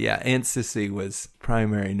sure. Yeah, Aunt Sissy was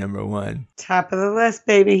primary number one. Top of the list,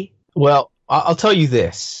 baby. Well, I'll tell you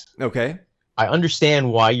this. Okay. I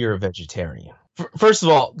understand why you're a vegetarian. First of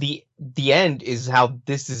all, the end is how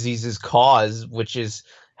this disease is caused, which is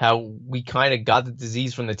how we kind of got the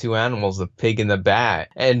disease from the two animals, the pig and the bat.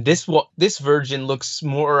 And this version looks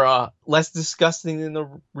less disgusting than the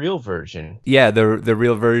real version. Yeah, the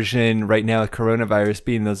real version right now, coronavirus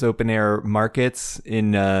being those open air markets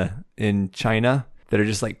in China that are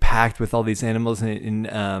just like packed with all these animals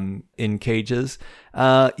in cages.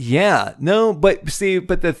 But my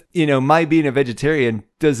being a vegetarian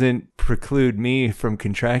doesn't preclude me from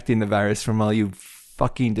contracting the virus from all you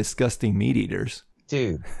fucking disgusting meat eaters.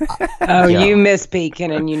 Dude. You miss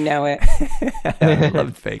bacon and you know it. I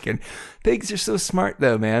love bacon. Pigs are so smart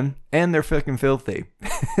though, man. And they're fucking filthy.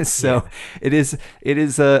 So it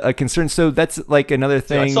is a concern. So that's like another Dude,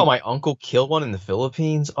 thing. I saw my uncle kill one in the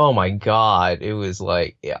Philippines. Oh my God. It was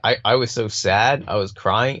like, I was so sad. I was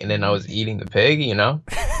crying and then I was eating the pig, you know?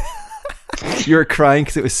 You were crying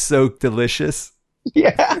because it was so delicious.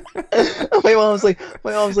 Yeah. My mom's like,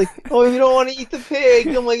 oh, you don't want to eat the pig.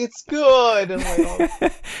 I'm like, it's good. I'm like, oh.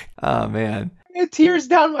 Oh man. I had tears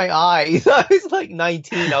down my eyes. I was like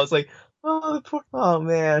 19. I was like, oh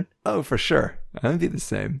man. Oh, for sure. I'd be the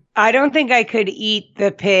same. I don't think I could eat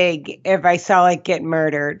the pig if I saw it get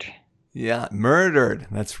murdered. Yeah, murdered.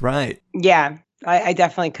 That's right. Yeah, I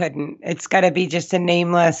definitely couldn't. It's got to be just a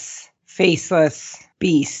nameless, faceless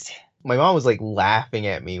beast. My mom was like laughing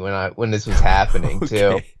at me when this was happening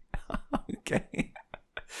too. Okay.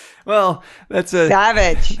 Well, that's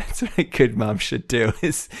savage. That's what a good mom should do.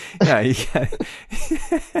 Is you gotta...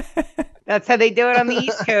 That's how they do it on the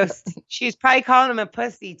East Coast. She's probably calling him a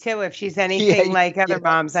pussy too, if she's anything like other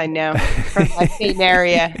moms I know from that same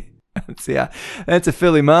area. That's a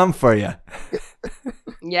Philly mom for you.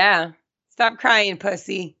 Yeah. Stop crying,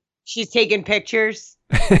 pussy. She's taking pictures.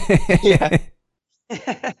 Yeah.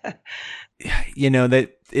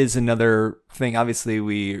 That is another thing. Obviously,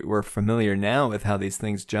 we're familiar now with how these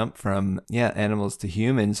things jump from animals to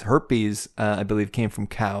humans. Herpes, I believe, came from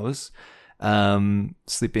cows.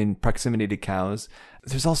 Sleep in proximity to cows.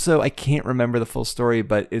 There's also, I can't remember the full story,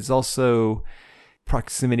 but it's also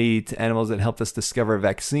proximity to animals that helped us discover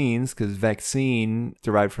vaccines, because vaccine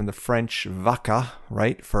derived from the French vaca,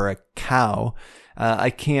 right, for a cow. I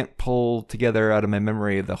can't pull together out of my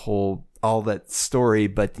memory all that story,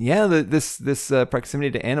 but this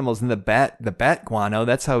proximity to animals and the bat guano,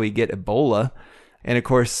 that's how we get Ebola. And of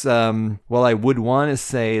course, well, I would want to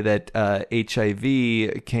say that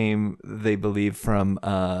HIV came, they believe, from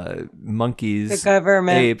monkeys, the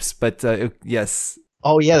government, apes, but yes.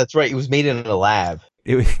 Oh yeah, that's right. It was made in a lab.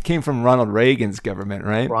 It came from Ronald Reagan's government,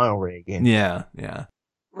 right? Ronald Reagan. Yeah.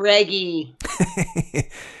 Reggie.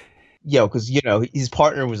 Yo, because his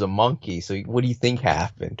partner was a monkey. So what do you think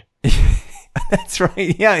happened? That's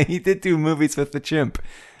right. Yeah, he did do movies with the chimp.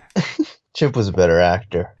 Chimp was a better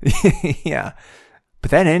actor. Yeah. But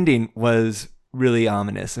that ending was really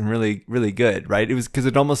ominous and really, really good, right? It was because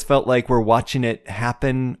it almost felt like we're watching it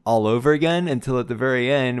happen all over again until at the very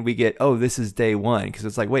end we get, oh, this is day one. Because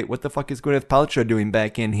it's like, wait, what the fuck is Gwyneth Paltrow doing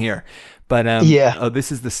back in here? But oh,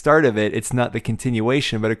 this is the start of it. It's not the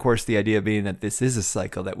continuation. But of course, the idea being that this is a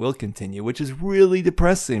cycle that will continue, which is really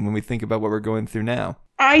depressing when we think about what we're going through now.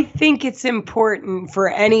 I think it's important for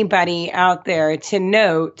anybody out there to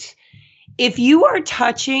note, if you are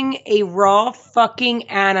touching a raw fucking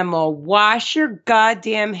animal, wash your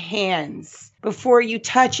goddamn hands before you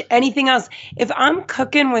touch anything else. If I'm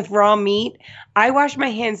cooking with raw meat, I wash my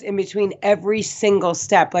hands in between every single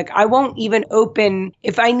step. Like, I won't even open,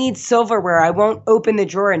 if I need silverware, I won't open the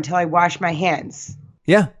drawer until I wash my hands.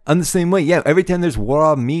 Yeah, I'm the same way. Yeah, every time there's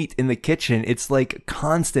raw meat in the kitchen, it's like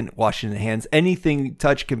constant washing the hands. Anything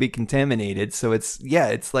touched can be contaminated. So it's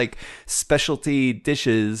like specialty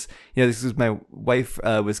dishes. This is my wife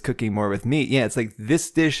was cooking more with meat. Yeah, it's like this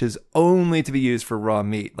dish is only to be used for raw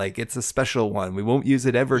meat. Like, it's a special one. We won't use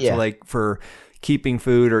it ever to for keeping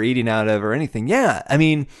food or eating out of or anything. Yeah, I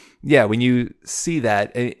mean, when you see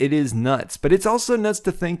that, it is nuts. But it's also nuts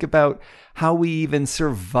to think about how we even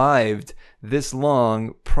survived this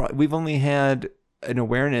long. We've only had an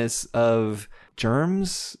awareness of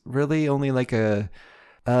germs, really, only like since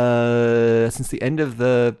the end of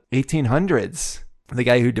the 1800s. The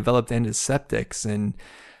guy who developed antiseptics in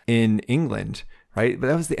England, right? But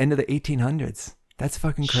that was the end of the 1800s. That's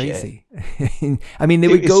fucking crazy. I mean,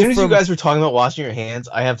 would go. As soon as you guys were talking about washing your hands,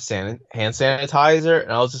 I have hand sanitizer,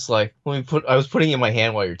 and I was just like, I was putting it in my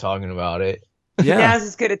hand while you're talking about it. Yeah, now's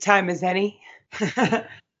as good a time as any.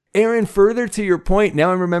 Aaron, further to your point,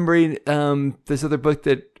 now I'm remembering this other book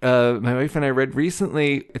that my wife and I read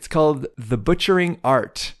recently. It's called The Butchering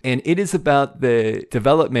Art, and it is about the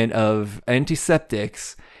development of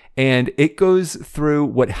antiseptics. And it goes through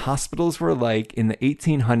what hospitals were like in the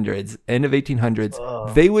 1800s, end of 1800s.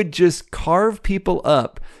 Oh. They would just carve people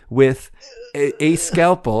up with a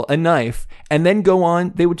scalpel, a knife, and then go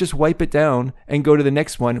on. They would just wipe it down and go to the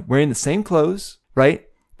next one wearing the same clothes, right?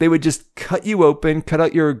 They would just cut you open, cut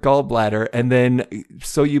out your gallbladder, and then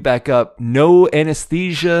sew you back up. No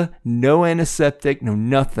anesthesia, no antiseptic, no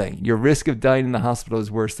nothing. Your risk of dying in the hospital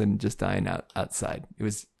is worse than just dying outside. It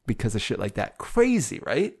was because of shit like that. Crazy,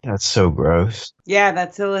 right? That's so gross. Yeah,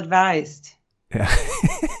 that's ill-advised. Yeah.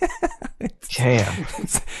 Damn.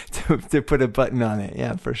 to put a button on it.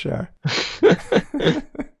 Yeah, for sure.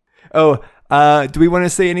 Oh, Do we want to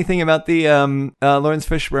say anything about the Lawrence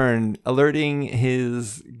Fishburne alerting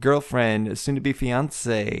his girlfriend, soon-to-be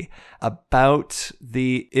fiance, about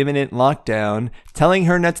the imminent lockdown, telling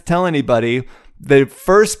her not to tell anybody? The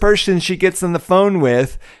first person she gets on the phone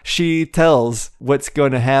with, she tells what's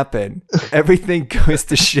going to happen. Everything goes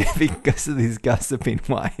to shit because of these gossiping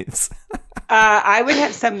wives. I would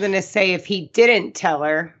have something to say if he didn't tell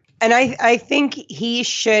her. And I think he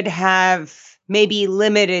should have maybe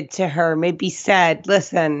limited to her, maybe said,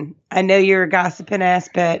 listen, I know you're a gossiping ass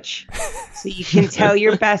bitch, so you can tell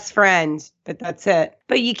your best friend, but that's it.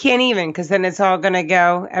 But you can't even, because then it's all going to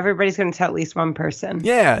go, everybody's going to tell at least one person.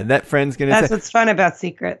 Yeah, that friend's going to That's what's fun about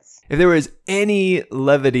secrets. If there was any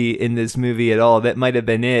levity in this movie at all, that might have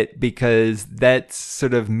been it, because that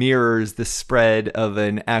sort of mirrors the spread of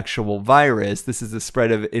an actual virus. This is the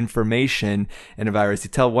spread of information in a virus. You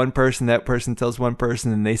tell one person, that person tells one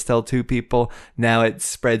person, and they tell two people. Now it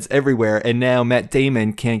spreads everywhere, and now Matt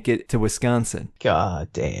Damon can't get to Wisconsin.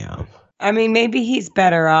 God damn. I mean, maybe he's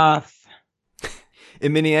better off.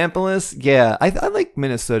 In Minneapolis, yeah, I like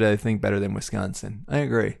Minnesota, I think, better than Wisconsin. I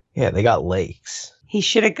agree. Yeah, they got lakes. He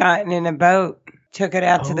should have gotten in a boat, took it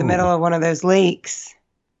out to the middle of one of those lakes.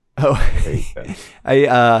 Oh, There you go.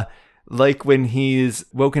 I like when he's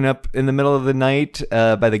woken up in the middle of the night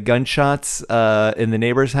by the gunshots in the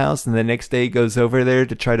neighbor's house, and the next day goes over there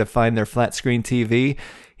to try to find their flat screen TV.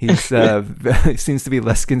 He's seems to be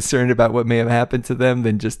less concerned about what may have happened to them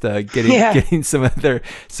than just getting some of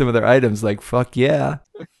their items. Like, fuck yeah.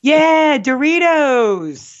 Yeah,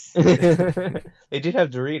 Doritos. They did have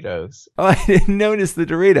Doritos. Oh, I didn't notice the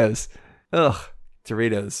Doritos. Ugh,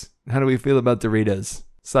 Doritos. How do we feel about Doritos?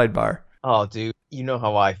 Sidebar. Oh, dude, you know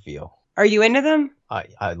how I feel. Are you into them,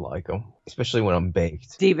 I like them, especially when I'm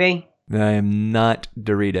baked. DB? I am not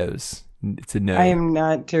Doritos. It's a no. I am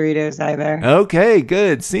not Doritos either. Okay,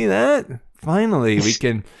 good. See that? Finally,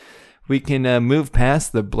 we can move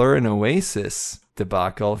past the Blur and Oasis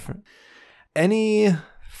debacle. Any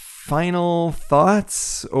final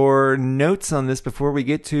thoughts or notes on this before we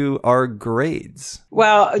get to our grades?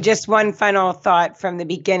 Well, just one final thought from the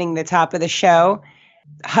beginning, the top of the show.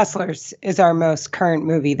 Hustlers is our most current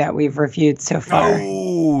movie that we've reviewed so far.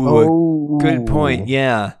 Oh, good point.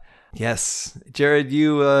 Yeah. Yes. Jared,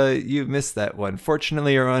 you missed that one.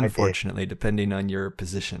 Fortunately or unfortunately, depending on your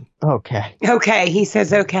position. Okay. Okay, he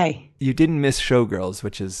says okay. You didn't miss Showgirls,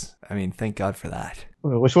 which is, I mean, thank God for that.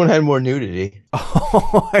 Which one had more nudity?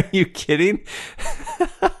 Oh, are you kidding?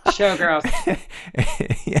 Showgirls.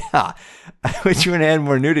 Yeah. Which one had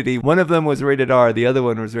more nudity? One of them was rated R. The other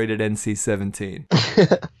one was rated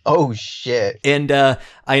NC-17. Oh, shit. And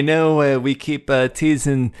I know we keep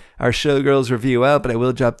teasing our Showgirls review out, but I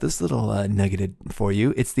will drop this little nugget for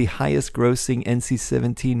you. It's the highest grossing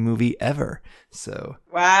NC-17 movie ever. So.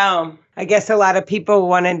 Wow. I guess a lot of people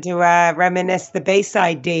wanted to reminisce the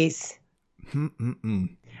Bayside days.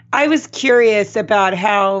 I was curious about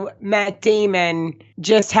how Matt Damon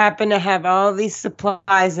just happened to have all these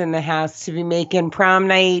supplies in the house to be making prom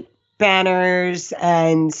night banners,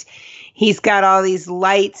 and he's got all these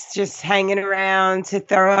lights just hanging around to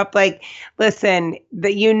throw up. Like, listen,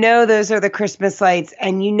 those are the Christmas lights,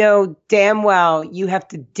 and you know damn well you have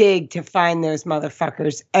to dig to find those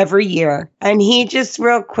motherfuckers every year. And he just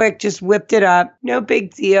real quick just whipped it up. No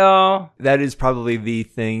big deal. That is probably the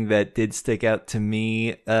thing that did stick out to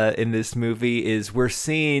me in this movie is we're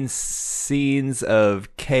seeing scenes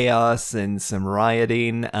of chaos and some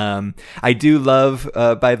rioting. I do love,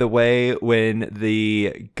 by the way, when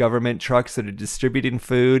the government trucks that are distributing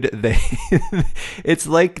food, it's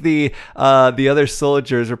like the other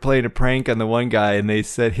soldiers are playing a prank on the one guy, and they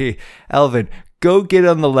said, "Hey, Alvin, go get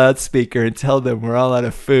on the loudspeaker and tell them we're all out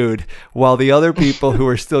of food," while the other people who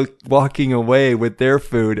are still walking away with their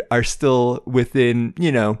food are still within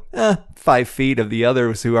 5 feet of the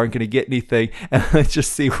others who aren't going to get anything. And let's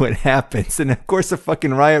just see what happens. And of course a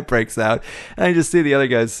fucking riot breaks out, and I just see the other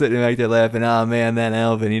guys sitting back there laughing. Oh man, that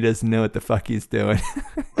Alvin, he doesn't know what the fuck he's doing.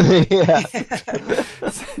 Yeah.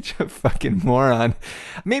 Such a fucking moron.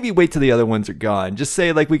 Maybe wait till the other ones are gone. Just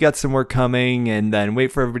say, like, we got some more coming, and then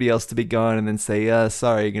wait for everybody else to be gone, and then say,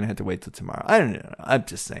 sorry, you're going to have to wait till tomorrow. I don't know. I'm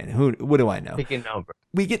just saying. What do I know? Pick a number.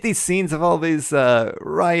 We get these scenes of all these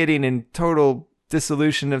rioting and total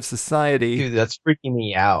dissolution of society. Dude, that's freaking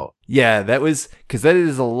me out. Yeah, that was, because that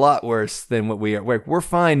is a lot worse than what we are. We're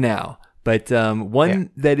fine now. But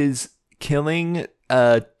that is killing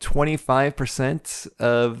 25%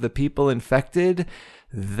 of the people infected,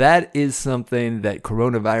 that is something that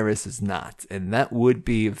coronavirus is not. And that would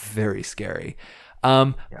be very scary.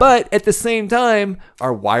 But at the same time,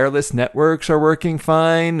 our wireless networks are working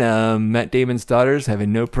fine. Matt Damon's daughter's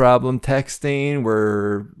having no problem texting.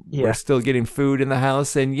 We're still getting food in the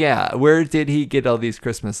house. And yeah, where did he get all these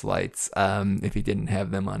Christmas lights if he didn't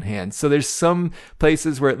have them on hand? So there's some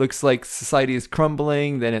places where it looks like society is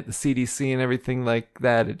crumbling. Then at the CDC and everything like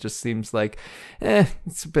that, it just seems like,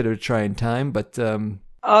 it's a bit of a trying time. But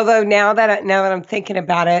although now that I'm thinking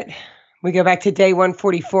about it, we go back to day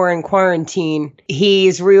 144 in quarantine.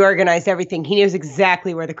 He's reorganized everything. He knows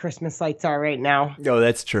exactly where the Christmas lights are right now. Oh,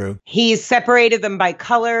 that's true. He's separated them by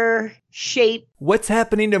color, shape. What's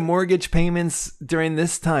happening to mortgage payments during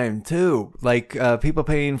this time too? Like people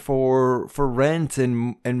paying for rent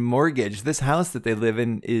and mortgage. This house that they live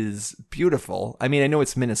in is beautiful. I mean, I know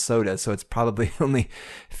it's Minnesota, so it's probably only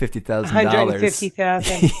 $50,000.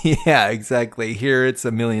 $150,000. Yeah, exactly. Here it's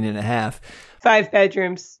 $1.5 million. 5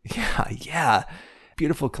 bedrooms. Yeah.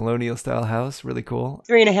 Beautiful colonial style house. Really cool.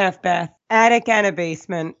 3.5 bath. Attic and a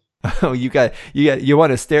basement. Oh, you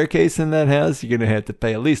want a staircase in that house? You're gonna have to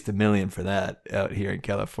pay at least $1 million for that out here in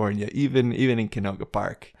California, even in Canoga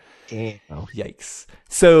Park. Damn. Oh, yikes.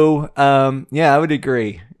 So, I would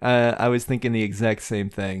agree. I was thinking the exact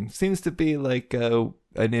same thing. Seems to be like an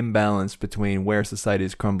imbalance between where society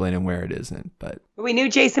is crumbling and where it isn't. But we knew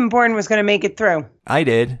Jason Bourne was going to make it through. I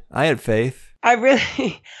did. I had faith. I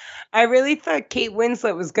really thought Kate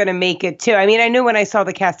Winslet was going to make it too. I mean, I knew when I saw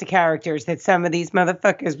the cast of characters that some of these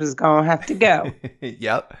motherfuckers was going to have to go.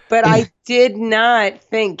 Yep. But I did not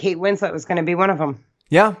think Kate Winslet was going to be one of them.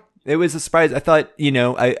 Yeah. It was a surprise. I thought,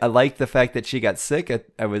 I liked the fact that she got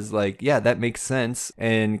sick. I was like, yeah, that makes sense.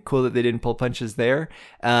 And cool that they didn't pull punches there.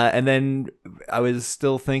 And then I was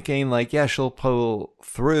still thinking like, yeah, she'll pull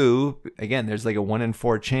through. Again, there's like a 1 in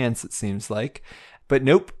 4 chance, it seems like. But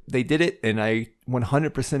nope, they did it. And I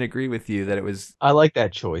 100% agree with you that it was... I like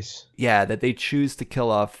that choice. Yeah, that they choose to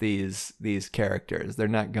kill off these characters. They're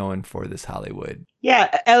not going for this Hollywood.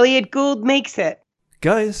 Yeah, Elliot Gould makes it.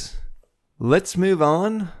 Guys, let's move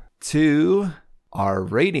on to our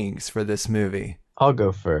ratings for this movie. I'll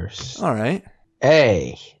go first. All right.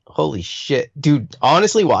 Hey, holy shit. Dude,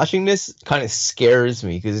 honestly, watching this kind of scares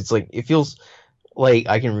me because it's like, it feels like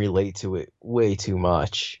I can relate to it way too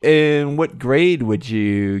much. And what grade would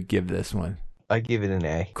you give this one? I give it an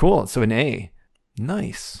A. Cool. So an A.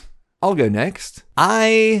 Nice. I'll go next.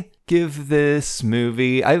 I give this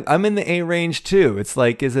movie, I'm in the A range too. It's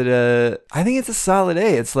like, I think it's a solid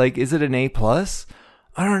A. It's like, is it an A plus?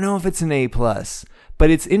 I don't know if it's an A plus, but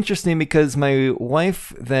it's interesting because my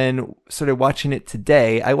wife then started watching it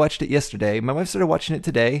today. I watched it yesterday. My wife started watching it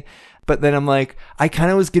today, but then I'm like, I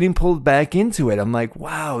kind of was getting pulled back into it. I'm like,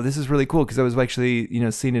 wow, this is really cool because I was actually,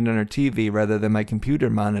 seeing it on our TV rather than my computer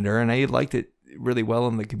monitor, and I liked it really well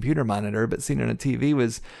on the computer monitor, but seeing it on a TV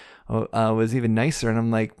was even nicer. And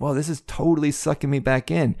I'm like, wow, this is totally sucking me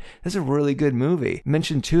back in. This is a really good movie. I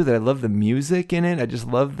mentioned too that I love the music in it. I just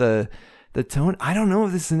love the tone. I don't know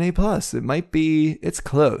if this is an A plus. It might be. It's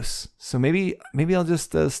close. So maybe I'll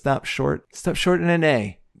just stop short in an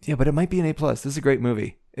A. Yeah, but it might be an A plus. This is a great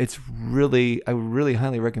movie. I really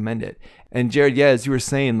highly recommend it. And Jared, yeah, as you were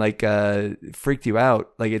saying, like, freaked you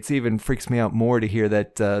out. Like, it's even freaks me out more to hear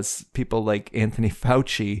that people like Anthony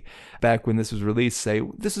Fauci, back when this was released, say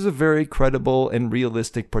this is a very credible and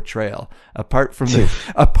realistic portrayal. Apart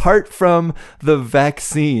from the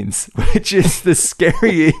vaccines, which is the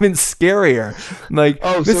even scarier. Like,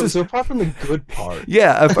 so apart from the good part,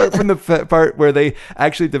 yeah, apart from the part where they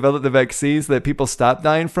actually developed the vaccines that people stop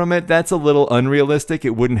dying from it, that's a little unrealistic.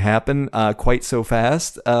 It wouldn't happen quite so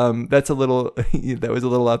fast. That was a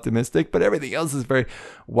little optimistic, but everything else is very,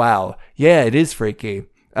 wow. Yeah, it is freaky.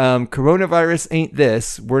 Coronavirus ain't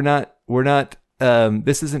this. We're not,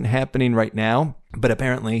 this isn't happening right now, but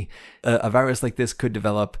apparently a virus like this could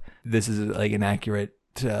develop. This is like an accurate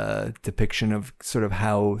depiction of sort of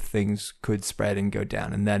how things could spread and go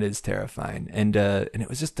down, and that is terrifying. And it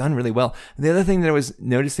was just done really well. And the other thing that I was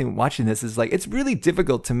noticing watching this is like, it's really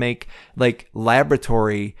difficult to make like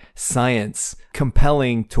laboratory science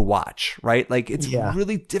compelling to watch, right? Like, it's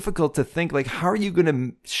really difficult to think like, how are you going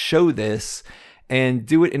to show this and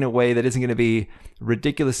do it in a way that isn't going to be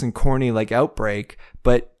ridiculous and corny like Outbreak,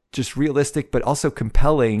 but just realistic, but also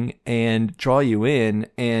compelling and draw you in.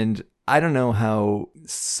 And I don't know how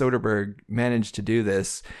Soderbergh managed to do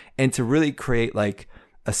this and to really create like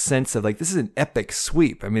a sense of like, this is an epic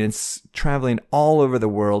sweep. I mean, it's traveling all over the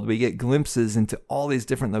world. We get glimpses into all these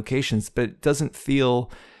different locations, but it doesn't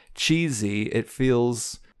feel cheesy. It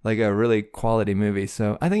feels like a really quality movie.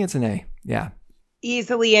 So I think it's an A. Yeah.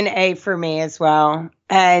 Easily an A for me as well.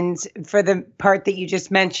 And for the part that you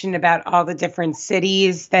just mentioned about all the different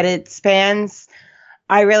cities that it spans,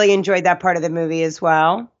 I really enjoyed that part of the movie as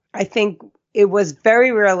well. I think it was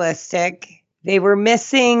very realistic. They were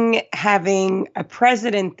missing having a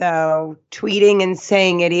president, though, tweeting and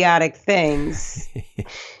saying idiotic things.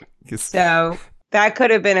 So that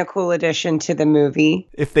could have been a cool addition to the movie.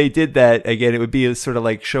 If they did that, again, it would be sort of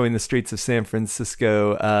like showing the streets of San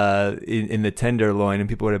Francisco in the Tenderloin, and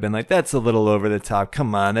people would have been like, that's a little over the top.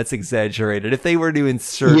 Come on, that's exaggerated. If they were to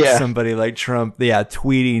insert somebody like Trump,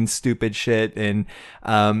 tweeting stupid shit, and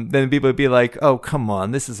then people would be like, oh, come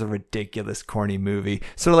on, this is a ridiculous, corny movie.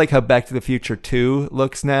 Sort of like how Back to the Future 2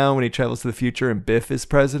 looks now when he travels to the future and Biff is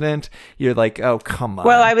president. You're like, oh, come on.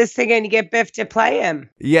 Well, I was thinking to get Biff to play him.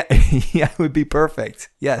 Yeah, yeah, it would be perfect.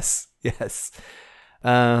 Yes.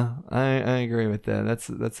 I agree with that.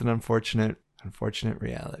 That's an unfortunate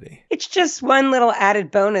reality. It's just one little added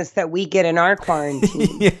bonus that we get in our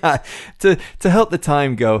quarantine. Yeah, to help the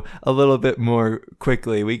time go a little bit more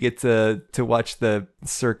quickly, we get to watch the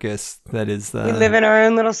circus that is. We live in our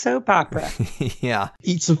own little soap opera. Yeah,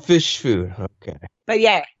 eat some fish food. Okay, but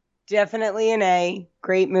yeah, definitely an A.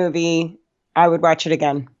 Great movie. I would watch it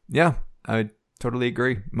again. Yeah, I would totally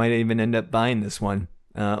agree. Might even end up buying this one.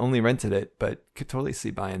 Only rented it, but could totally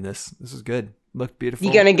see buying this. This is good. Looked beautiful.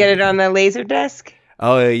 You gonna get it on the Laserdisc?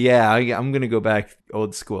 Oh yeah, I'm gonna go back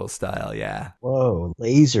old school style. Yeah. Whoa,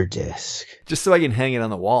 Laserdisc. Just so I can hang it on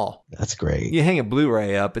the wall. That's great. You hang a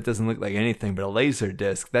Blu-ray up, it doesn't look like anything, but a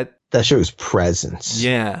Laserdisc that shows presence.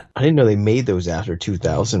 Yeah. I didn't know they made those after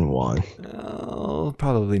 2001. Oh,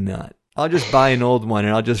 probably not. I'll just buy an old one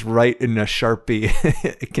and I'll just write in a Sharpie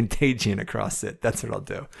Contagion across it. That's what I'll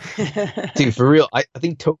do. Dude, for real, I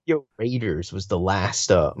think Tokyo Raiders was the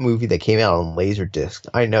last movie that came out on Laserdisc.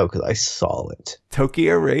 I know because I saw it.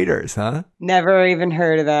 Tokyo Raiders, huh? Never even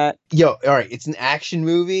heard of that. Yo, all right, it's an action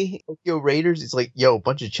movie. Tokyo Raiders, it's like, a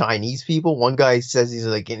bunch of Chinese people. One guy says he's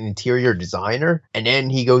like an interior designer, and then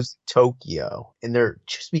he goes to Tokyo, and they're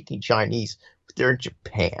speaking Chinese, but they're in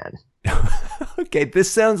Japan. Okay, this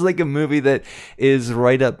sounds like a movie that is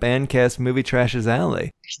right up Bandcast Movie Trash's alley.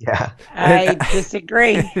 Yeah. I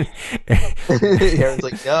disagree. Aaron's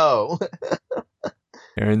like, no.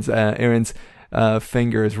 Aaron's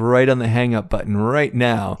finger is right on the hang up button right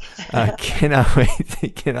now. Cannot wait to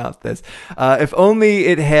get off this. If only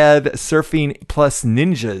it had surfing plus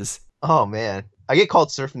ninjas. Oh, man. I get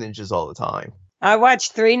called surf ninjas all the time. I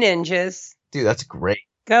watched Three Ninjas. Dude, that's great.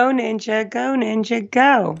 Go Ninja,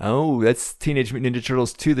 go. Oh, that's Teenage Mutant Ninja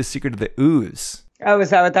Turtles 2, The Secret of the Ooze. Oh,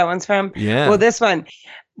 is that what that one's from? Yeah. Well, this one,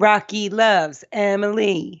 Rocky loves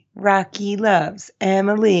Emily. Rocky loves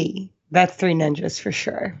Emily. That's Three Ninjas for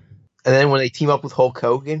sure. And then when they team up with Hulk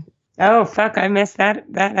Hogan. Oh, fuck, I missed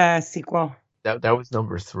that sequel. That was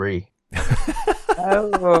number 3.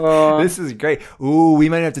 Oh. This is great. Ooh, we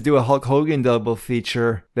might have to do a Hulk Hogan double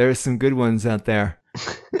feature. There's some good ones out there.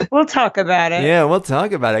 We'll talk about it. Yeah, we'll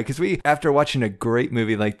talk about it because after watching a great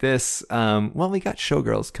movie like this, we got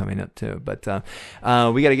Showgirls coming up too, but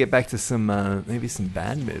we got to get back to some maybe some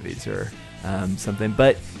bad movies or something.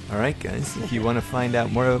 But all right, guys, if you want to find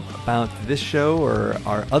out more about this show or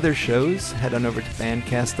our other shows, head on over to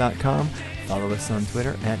bandcast.com. Follow us on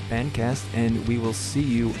Twitter @bandcast, and we will see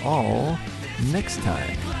you all next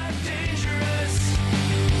time.